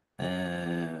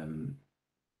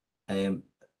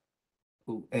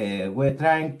 we're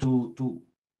trying to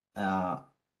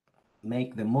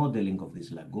make the modeling of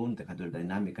this lagoon, the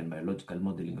hydrodynamic and biological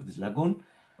modeling of this lagoon,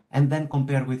 and then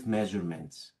compare with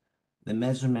measurements. The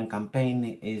measurement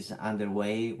campaign is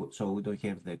underway, so we don't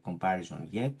have the comparison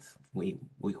yet. We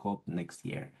hope next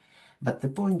year. But the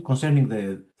point concerning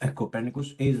the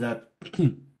Copernicus is that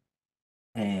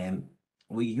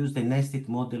we use the nested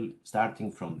model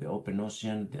starting from the open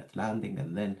ocean, the Atlantic,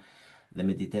 and then the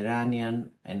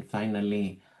Mediterranean, and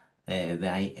finally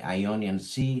the Ionian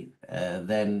Sea,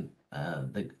 then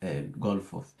the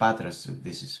Gulf of Patras,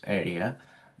 this is area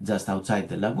just outside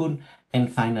the lagoon,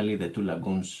 and finally the two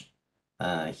lagoons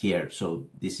here. So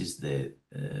this is the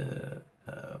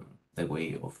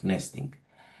way of nesting.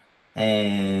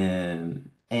 And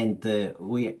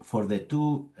we, for the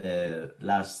two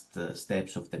last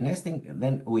steps of the nesting,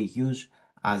 then we use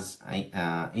as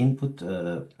input,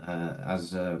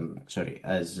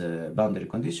 as boundary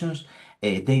conditions,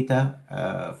 data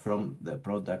from the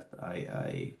product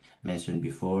I mentioned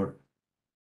before,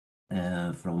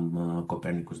 from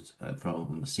Copernicus,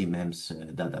 from CMEMS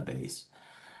database.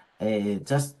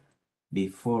 Just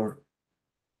before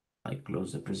I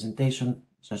close the presentation,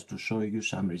 just to show you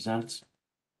some results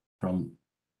from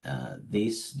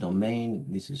this domain.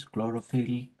 This is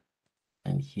chlorophyll,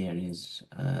 and here is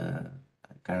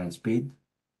current speed,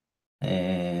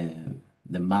 the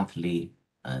monthly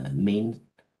mean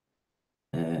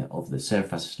of the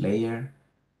surface layer,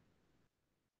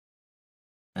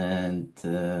 and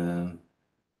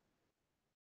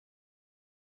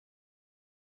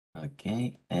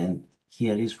okay, and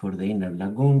here is for the inner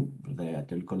lagoon, the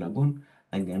Atelco lagoon,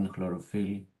 again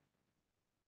chlorophyll,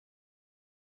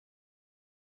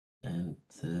 and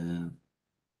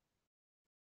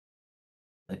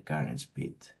the current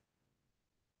speed.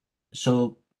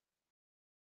 So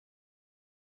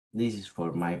this is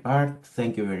for my part.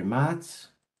 Thank you very much.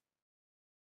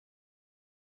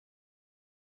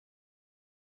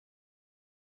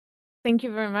 Thank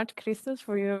you very much, Christos,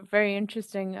 for your very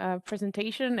interesting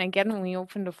presentation. Again, we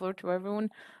open the floor to everyone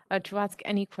to ask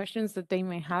any questions that they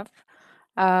may have.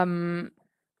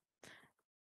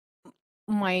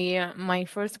 My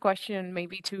first question,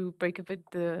 maybe to break a bit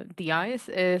the ice,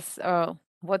 is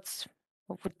what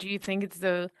do you think it's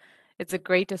the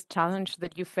greatest challenge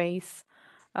that you face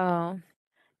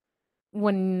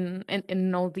when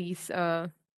in all these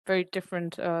very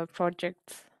different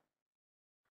projects?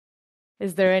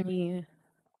 Is there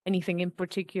anything in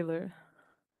particular?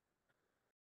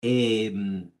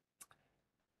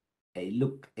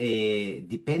 Look,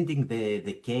 depending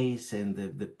the case and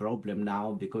the problem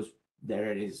now, because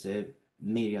there is a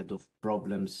myriad of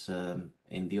problems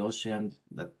in the ocean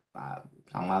that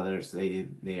some others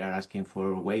they are asking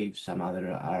for waves, some others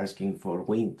are asking for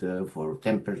wind, for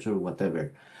temperature,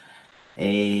 whatever.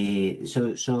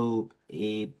 So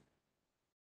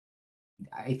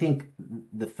I think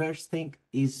the first thing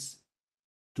is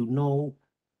to know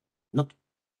not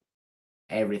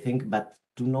everything, but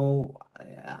to know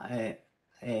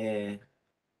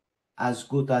as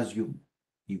good as you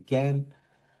can,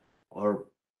 or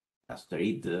just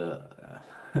read,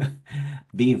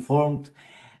 be informed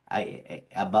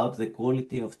about the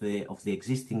quality of the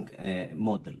existing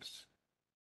models.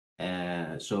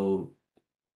 So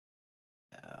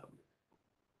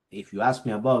if you ask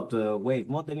me about wave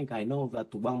modeling, I know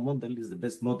that one model is the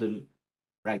best model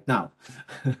right now,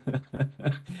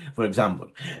 for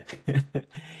example.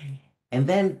 And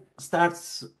then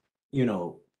starts, you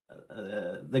know,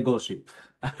 the gossip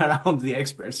around the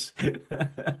experts.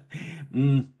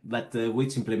 But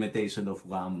which implementation of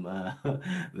WAM?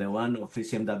 The one of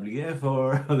CMWF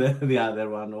or the other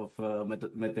one of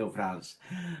Meteo France?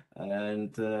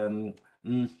 And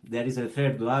there is a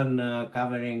third one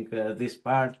covering this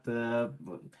part,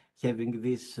 having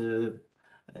this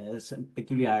some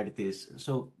peculiarities.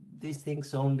 So these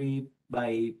things only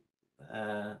by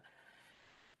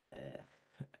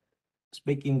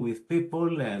speaking with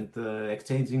people and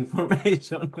exchanging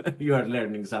information, you are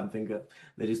learning something.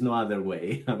 There is no other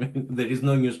way. I mean, there is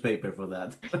no newspaper for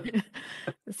that.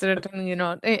 Certainly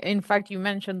not. In fact, you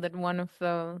mentioned that one of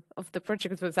the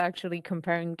projects was actually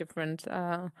comparing different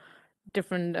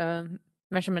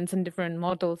measurements in different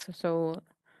models. So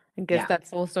I guess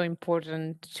that's also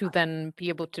important to then be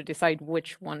able to decide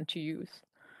which one to use.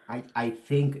 I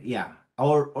think, yeah,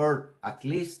 or at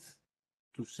least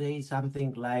to say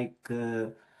something like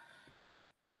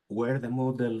where the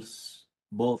models,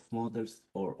 both models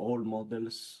or all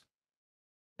models,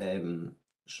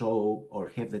 show or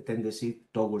have the tendency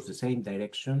towards the same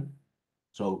direction.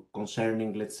 So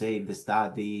concerning, let's say, the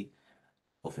study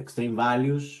of extreme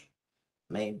values,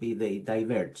 maybe they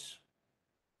diverge.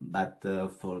 but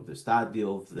for the study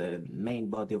of the main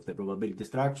body of the probability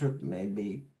structure,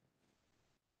 maybe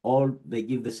all they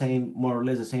give the same, more or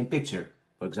less the same picture,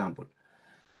 for example.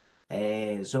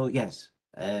 So yes,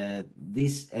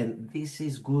 this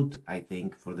is good, I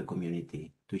think, for the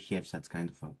community to have such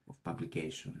kind of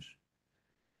publications.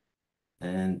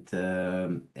 And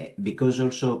because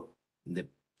also the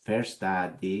first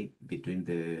study between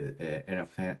the ERA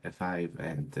 5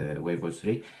 and WaveWatch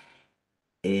 3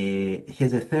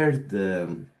 has a third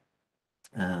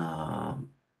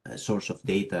source of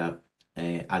data,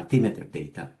 altimeter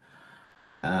data,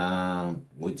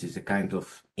 which is a kind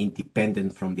of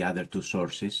independent from the other two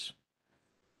sources,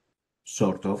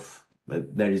 sort of.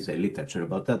 But there is a literature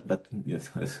about that, but you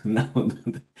know, now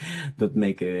don't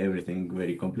make everything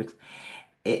very complex.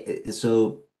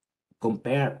 So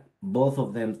compare both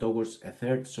of them towards a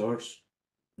third source,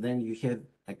 then you have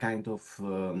a kind of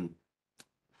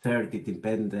third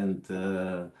independent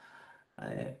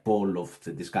pole of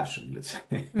the discussion, let's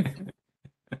say.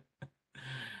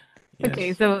 Okay,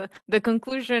 Yes. so the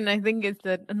conclusion, I think, is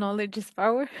that knowledge is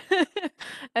power,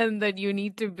 and that you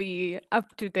need to be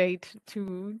up to date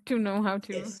to know how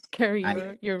to Yes. carry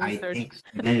your I research. think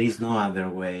there is no other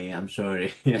way. I'm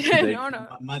sorry. Yes, there is No, no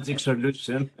magic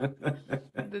solution.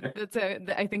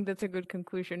 I think that's a good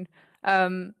conclusion.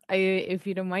 If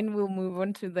you don't mind, we'll move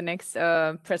on to the next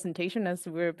presentation, as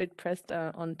we're a bit pressed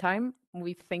on time.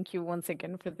 We thank you once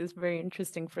again for this very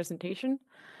interesting presentation.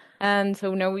 And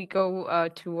so now we go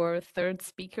to our third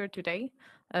speaker today,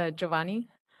 Giovanni.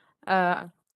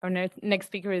 Our next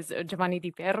speaker is Giovanni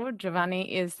Dipierro.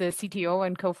 Giovanni is the CTO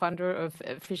and co-founder of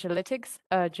Fishalytics.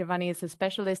 Giovanni is a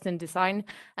specialist in design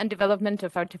and development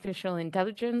of artificial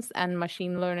intelligence and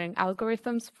machine learning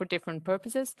algorithms for different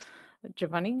purposes.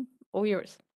 Giovanni, all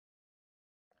yours.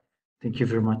 Thank you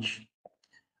very much.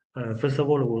 First of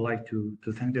all, I would like to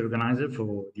thank the organizer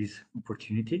for this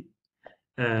opportunity.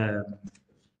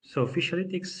 So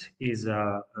Fishalytics is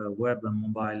a web and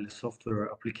mobile software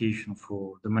application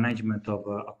for the management of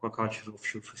aquaculture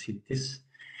offshore facilities.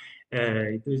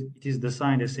 It is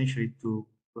designed essentially to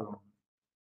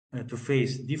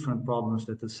face different problems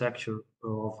that the sector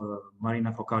of marine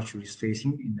aquaculture is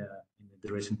facing in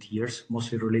the recent years,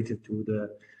 mostly related to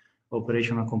the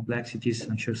operational complexities,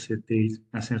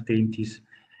 uncertainties,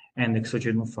 and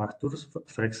exogenous factors.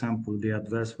 For example, the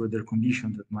adverse weather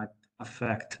conditions that might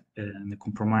affect and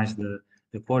compromise the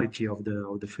quality of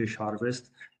the fish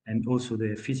harvest, and also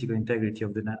the physical integrity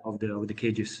of the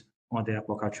cages on the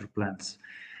aquaculture plants.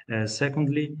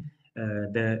 Secondly,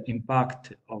 the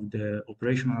impact of the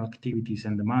operational activities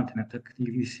and the maintenance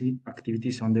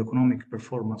activities on the economic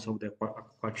performance of the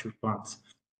aquaculture plants,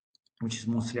 which is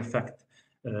mostly affect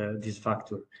this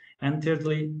factor. And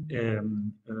thirdly,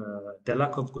 the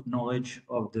lack of good knowledge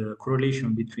of the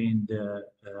correlation between the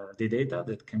data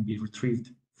that can be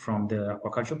retrieved from the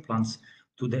aquaculture plants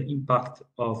to the impact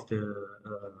of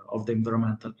the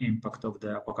environmental impact of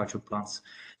the aquaculture plants.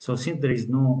 So since there is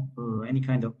no any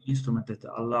kind of instrument that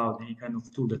allow, any kind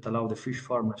of tool that allow the fish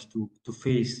farmers to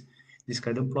face this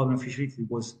kind of problem, Fishalytics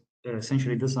was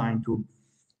essentially designed to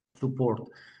support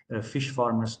fish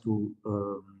farmers to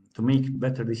make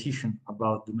better decision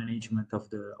about the management of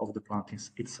the plant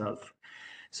itself.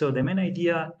 So the main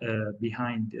idea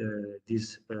behind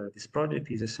this project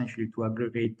is essentially to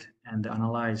aggregate and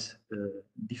analyze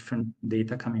different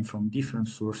data coming from different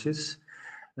sources.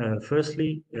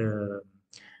 Firstly,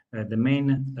 the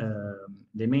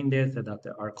main data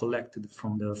that are collected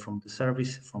from the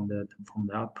service, from the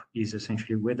app, is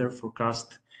essentially weather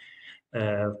forecast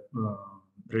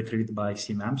retrieved by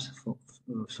CMAMs,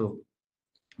 so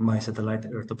by satellite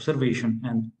Earth observation,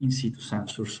 and in situ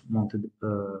sensors mounted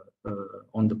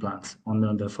on the plants, on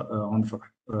the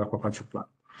aquaculture plant.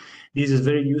 This is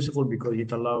very useful because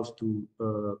it allows to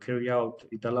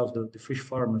it allows the fish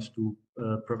farmers to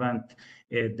prevent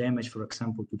damage, for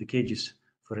example, to the cages.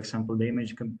 For example,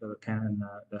 damage can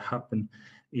happen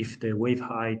if the wave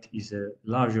height is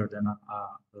larger than a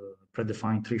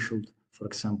predefined threshold, for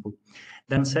example.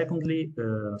 Then secondly,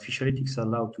 Fishalytics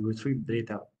allow to retrieve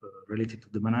data related to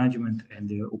the management and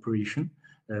the operation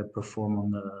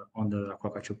performed on the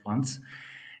aquaculture plants,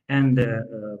 and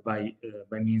by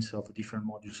means of different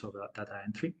modules of data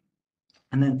entry.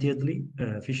 And then thirdly,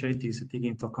 Fishalytics taking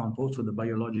into account also the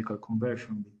biological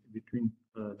conversion between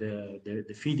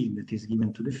the feeding that is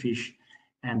given to the fish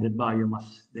and the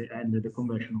biomass, and the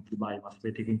conversion of the biomass. They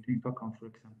take into account, for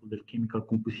example, the chemical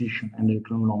composition and the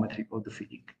granulometry of the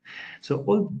feeding. So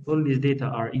all these data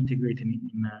are integrated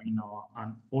in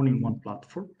all in one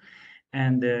platform,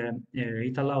 and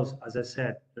it allows, as I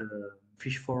said,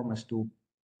 fish farmers to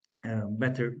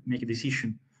better make a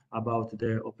decision about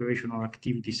the operational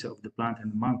activities of the plant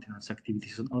and maintenance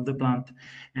activities of the plant.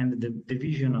 And the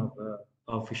vision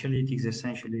of fish analytics is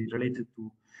essentially related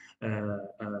to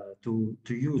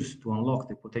unlock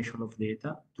the potential of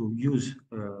data, to use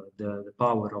the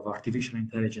power of artificial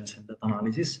intelligence and data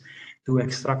analysis to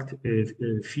extract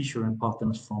feature and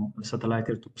patterns from satellite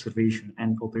Earth observation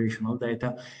and operational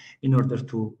data in order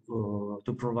to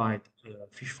provide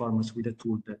fish farmers with a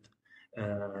tool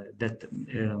that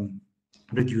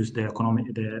reduce the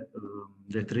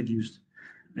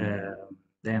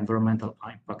environmental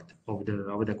impact of the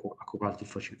aquaculture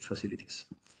facilities.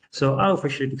 So how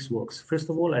fish analytics works? First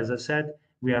of all, as I said,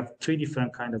 we have three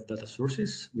different kind of data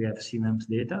sources. We have CMEMS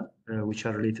data, which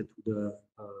are related to the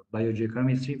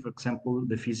biogeochemistry, for example,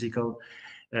 the physical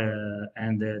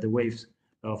and the waves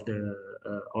of the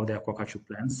aquaculture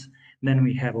plants. Then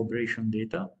we have operation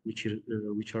data,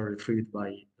 which are retrieved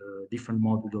by different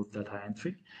modules of data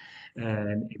entry.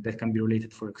 That can be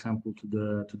related, for example, to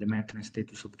the maintenance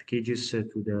status of the cages,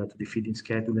 to the feeding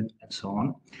schedule, and so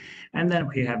on. And then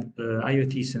we have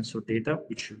IoT sensor data,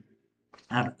 which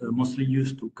are mostly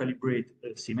used to calibrate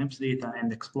CMEMS data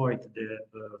and exploit the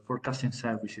forecasting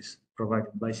services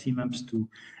provided by CMEMS to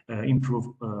improve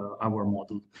our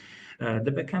model.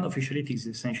 The backend of fish analytics is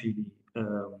essentially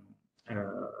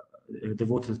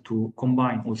devoted to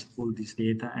combine all this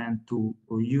data and to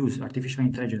use artificial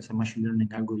intelligence and machine learning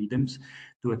algorithms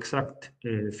to extract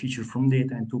feature from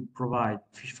data and to provide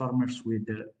fish farmers with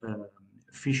a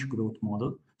fish growth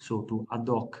model. So to ad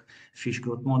hoc fish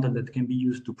growth model that can be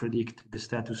used to predict the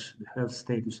status, the health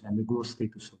status, and the growth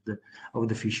status of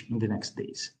the fish in the next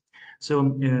days.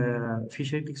 So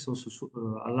fish analytics also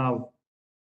allow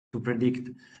to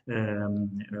predict,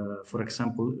 for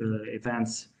example,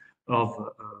 events of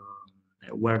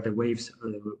where the waves,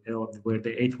 where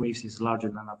the 8 waves is larger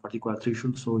than a particular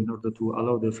threshold. So in order to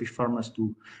allow the fish farmers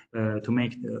to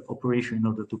make the operation in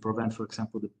order to prevent, for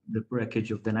example, the breakage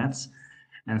of the nets,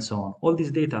 and so on. All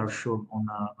these data are shown on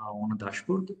a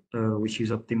dashboard, which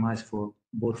is optimized for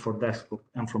both for desktop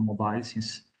and for mobile,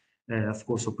 since of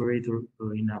course operator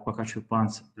in aquaculture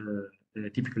plants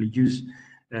typically use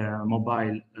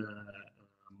mobile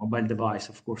device,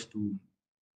 of course, to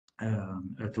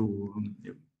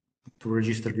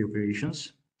register the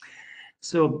operations.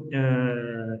 So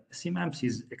CMEMS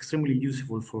is extremely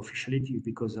useful for fish analytics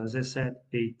because, as I said,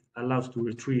 it allows to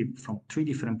retrieve from 3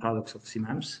 different products of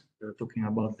CMEMS. We're talking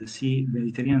about the sea,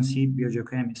 Mediterranean Sea,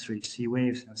 biogeochemistry, sea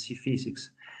waves, and sea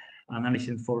physics analysis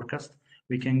and forecast.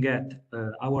 We can get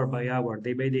hour by hour,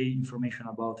 day by day information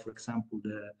about, for example,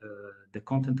 the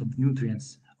content of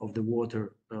nutrients of the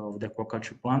water of the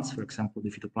aquaculture plants, for example,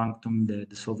 the phytoplankton, the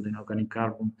dissolved inorganic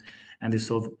carbon, and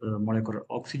dissolved molecular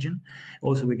oxygen.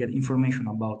 Also, we get information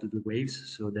about the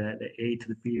waves, so the age,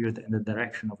 the period, and the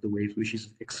direction of the waves, which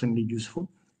is extremely useful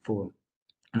for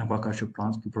an aquaculture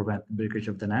plants to prevent the breakage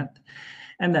of the net.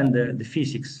 And then the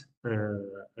physics,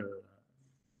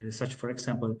 such, for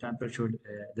example, the temperature,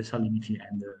 the salinity,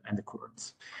 and the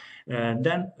currents.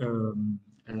 Then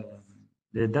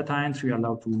the data entry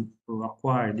allow to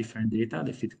acquire different data,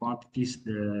 the feed quantities,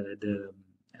 the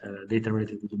data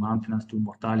related to the maintenance, to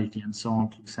mortality, and so on,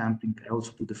 to sampling,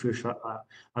 also to the fish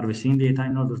harvesting data,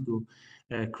 in order to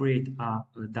create a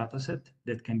data set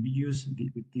that can be used.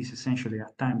 It is essentially a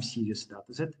time series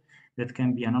data set that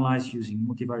can be analyzed using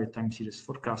multivariate time series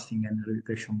forecasting and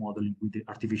regression modeling with the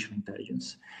artificial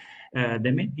intelligence.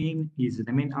 The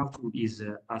main output is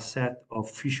a set of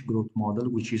fish growth model,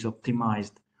 which is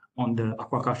optimized on the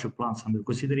aquaculture plants under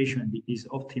consideration, and is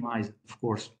optimized, of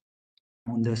course,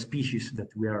 on the species that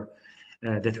we are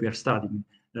studying.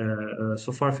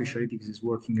 So far, fish analytics is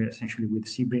working essentially with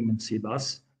sea bream and sea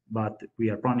bass, but we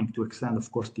are planning to extend,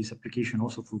 of course, this application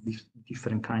also for these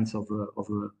different kinds of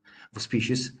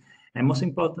species. And most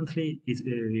importantly,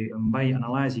 by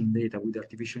analyzing data with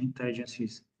artificial intelligence,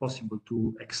 it's possible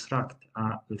to extract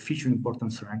a feature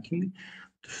importance ranking,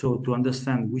 so to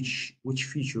understand which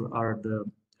feature are the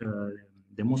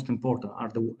most important,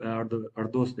 are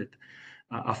those that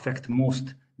affect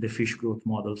most the fish growth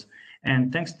models.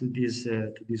 And thanks to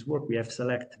this work, we have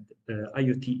selected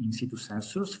IoT in situ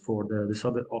sensors for the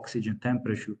solid oxygen,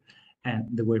 temperature, and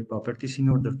the wave properties in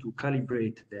order to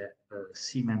calibrate the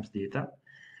CMEMS data.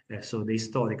 So the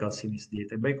historical CMEMS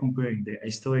data. By comparing the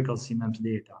historical CMEMS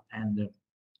data and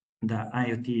the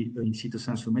IoT in situ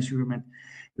sensor measurement,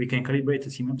 we can calibrate the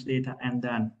CMEMS data and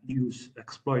then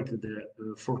exploit the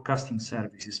forecasting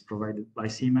services provided by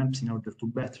CMEMS in order to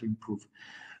better improve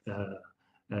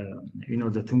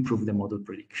the model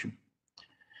prediction.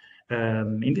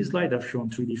 In this slide, I've shown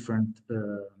three different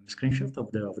screenshots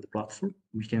of the platform.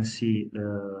 We can see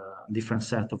different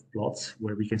set of plots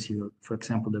where we can see, for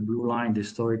example, the blue line, the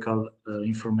historical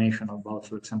information about,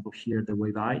 for example, here the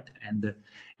wave height,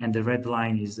 and the red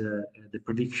line is the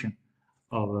prediction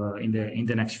of in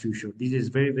the next future. This is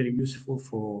very useful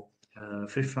for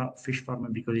fish farmer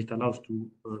because it allows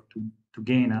to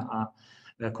gain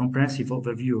a comprehensive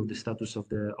overview of the status of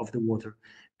the water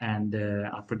and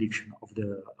a prediction of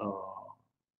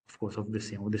of course, of the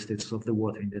same, of the status of the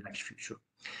water in the next future.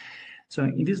 So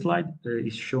in this slide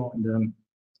is shown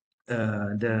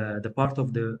the part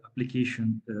of the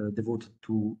application devoted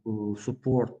to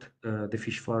support the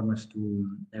fish farmers to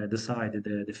decide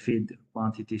the feed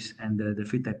quantities and the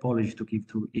feed typology to give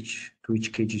to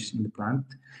each cages in the plant.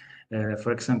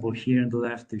 For example, here on the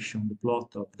left is shown the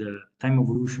plot of the time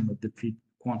evolution of the feed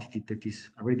quantity that is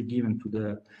already given to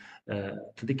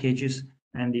the cages,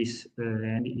 and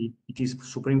it is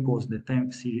superimposed the time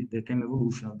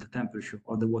evolution of the temperature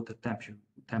or the water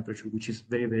temperature, which is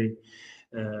very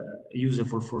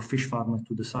useful for fish farmers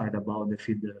to decide about the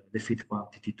feed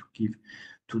quantity to give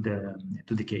to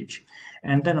the cage.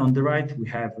 And then on the right we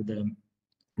have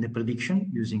the prediction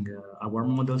using our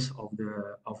models of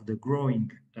the growing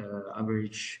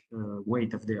average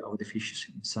weight of the fishes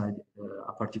inside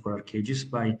a particular cages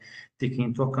by taking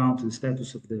into account the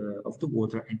status of the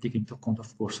water and taking into account,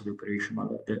 of course, the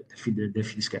operational the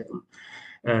feed schedule.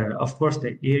 Of course,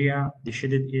 the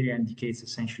shaded area indicates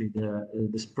essentially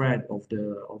the spread of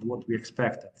what we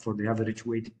expect for the average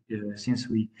weight, since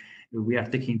we are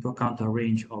taking into account a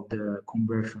range of the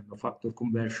conversion, the factor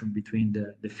conversion between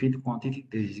the feed quantity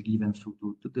that is given to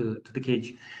the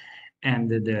cage and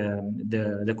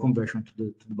the conversion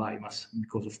to the biomass,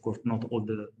 because of course not all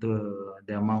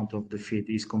the amount of the feed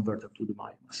is converted to the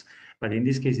biomass. But in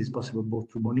this case, it's possible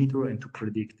both to monitor and to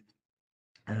predict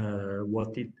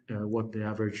what the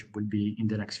average will be in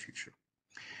the next future.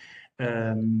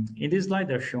 In this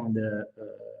slide, I've shown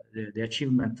the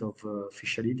achievement of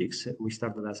fishalytics. We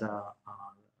started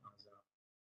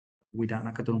with an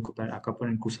hackathon, a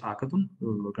Copernicus hackathon,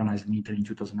 organized in Italy in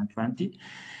 2020,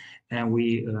 and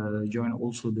we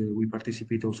we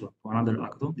participate also to another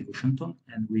hackathon, the Washington,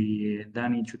 and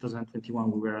then in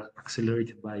 2021 we were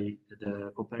accelerated by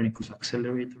the Copernicus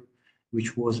Accelerator,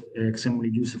 which was extremely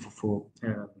useful for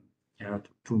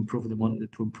to improve the model,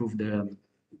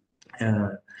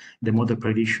 the model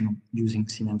prediction using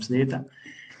SINEM's data.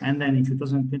 And then in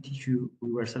 2022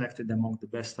 we were selected among the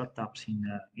best startups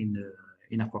in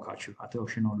aquaculture at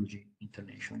Oceanology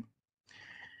International.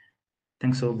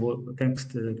 Thanks to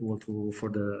all for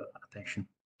the attention.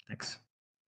 Thanks.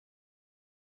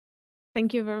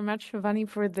 Thank you very much, Giovanni,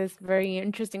 for this very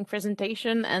interesting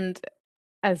presentation. And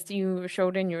as you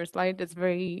showed in your slide, it's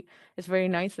very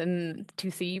nice and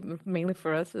to see, mainly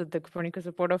for us at the Copernicus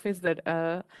Support Office, that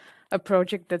a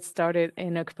project that started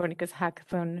in a Copernicus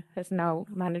hackathon has now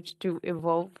managed to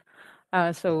evolve.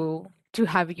 So to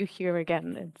have you here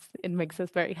again, it makes us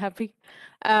very happy.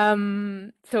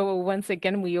 So once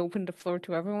again, we open the floor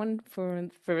to everyone for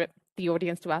the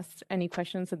audience to ask any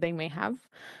questions that they may have.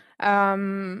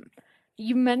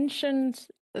 You mentioned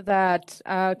that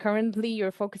currently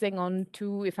you're focusing on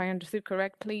two, if I understood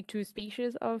correctly, two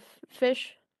species of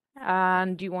fish,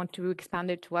 and you want to expand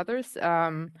it to others.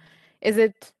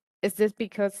 Is this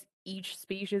because each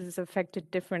species is affected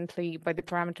differently by the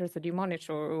parameters that you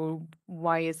monitor, or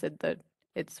why is it that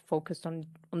it's focused on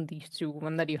these two,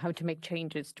 and that you have to make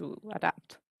changes to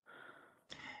adapt?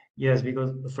 Yes,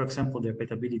 because, for example, the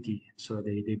appetability, so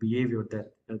the behavior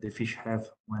that the fish have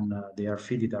when they are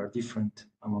fed are different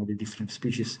among the different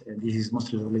species. And this is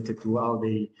mostly related to how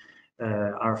they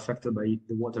are affected by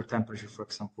the water temperature, for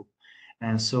example.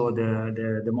 And so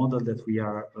the model that we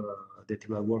are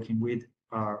working with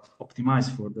are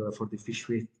optimized for the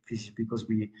fish because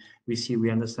we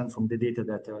understand from the data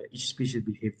that each species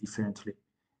behave differently.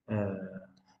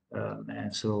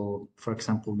 And so, for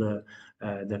example, the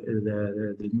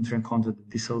nutrient content of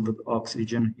dissolved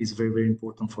oxygen is very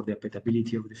important for the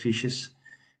appetability of the fishes,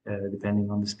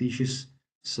 depending on the species.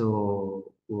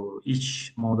 So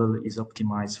each model is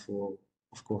optimized for,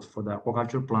 of course, for the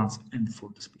aquaculture plants and for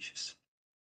the species.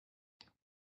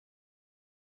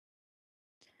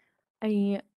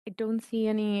 I don't see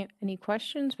any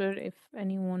questions, but if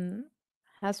anyone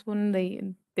has one,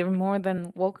 they're more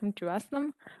than welcome to ask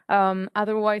them.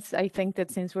 Otherwise, I think that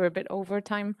since we're a bit over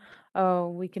time,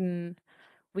 we can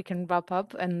wrap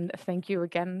up. And thank you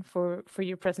again for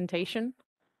your presentation.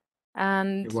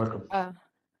 And you're welcome.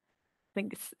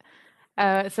 Thanks.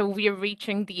 So we are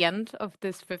reaching the end of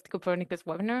this 5th Copernicus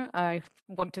webinar. I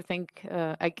want to thank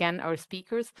again our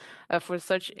speakers for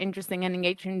such interesting and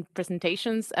engaging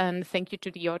presentations, and thank you to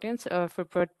the audience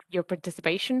for your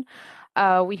participation.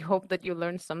 We hope that you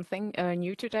learned something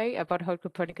new today about how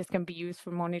Copernicus can be used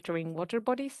for monitoring water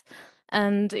bodies.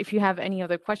 And if you have any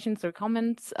other questions or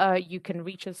comments, you can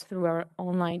reach us through our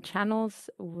online channels,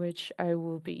 which I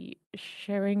will be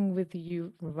sharing with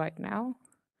you right now.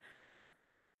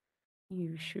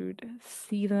 You should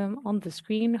see them on the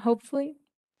screen, hopefully.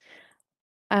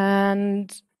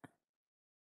 And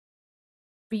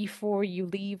before you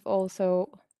leave, also,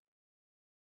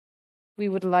 we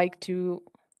would like to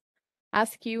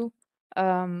ask you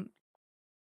we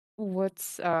would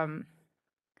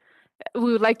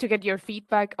like to get your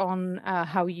feedback on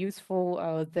how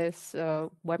useful this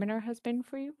webinar has been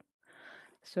for you.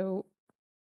 So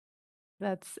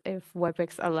that's if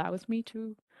WebEx allows me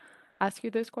to ask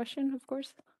you this question, of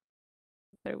course.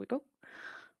 There we go.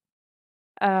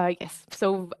 Yes,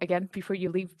 so again, before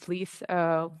you leave, please,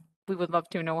 we would love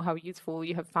to know how useful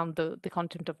you have found the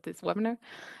content of this webinar.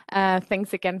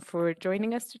 Thanks again for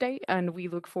joining us today, and we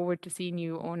look forward to seeing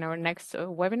you on our next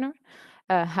webinar.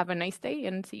 Have a nice day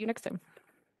and see you next time.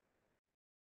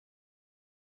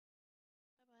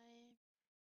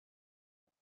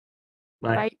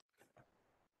 Bye-bye. Bye. Bye.